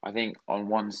I think on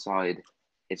one side,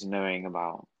 it's knowing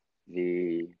about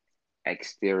the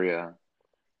exterior,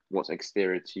 what's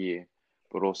exterior to you,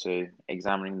 but also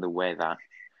examining the way that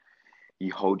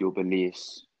you hold your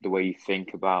beliefs, the way you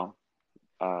think about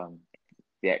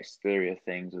the exterior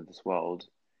things of this world.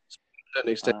 To a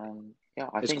certain extent,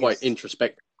 I think quite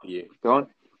introspective for you. Go on.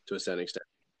 To a certain extent.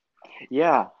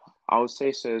 Yeah, I would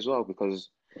say so as well, because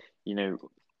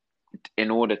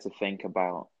in order to think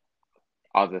about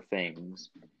other things,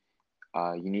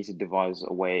 you need to devise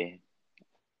a way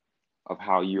of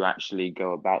how you actually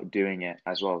go about doing it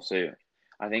as well. So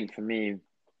I think for me,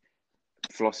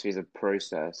 philosophy is a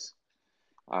process,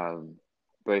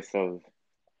 both of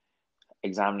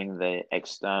examining the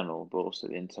external, but also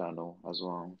the internal as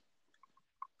well.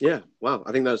 Yeah, wow.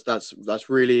 I think that's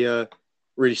really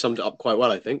really summed it up quite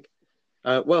well, I think.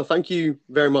 Well, thank you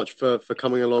very much for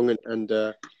coming along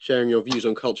and sharing your views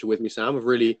on culture with me, Sam. I've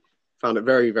really found it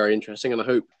very, very interesting, and I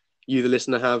hope you, the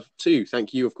listener, have too.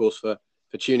 Thank you, of course, for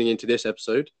tuning into this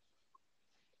episode.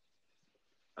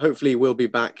 Hopefully, we'll be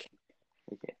back.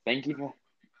 Okay, thank you for...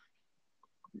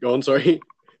 Go on, sorry.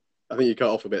 I think you cut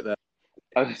off a bit there.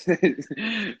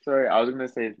 Sorry, I was going to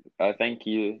say thank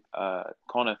you,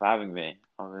 Connor, for having me.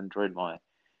 I've enjoyed my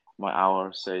hour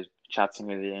or so chatting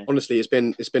with you. Honestly, it's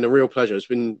been a real pleasure. It's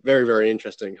been very, very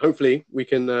interesting. Hopefully, we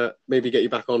can maybe get you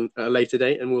back on at a later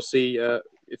date, and we'll see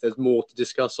if there's more to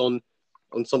discuss on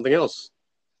something else.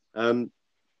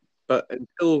 But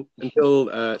until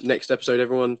next episode,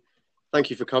 everyone, thank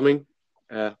you for coming.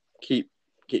 Keep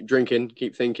drinking,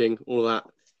 keep thinking, all of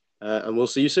that, and we'll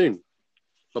see you soon.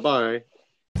 Bye bye.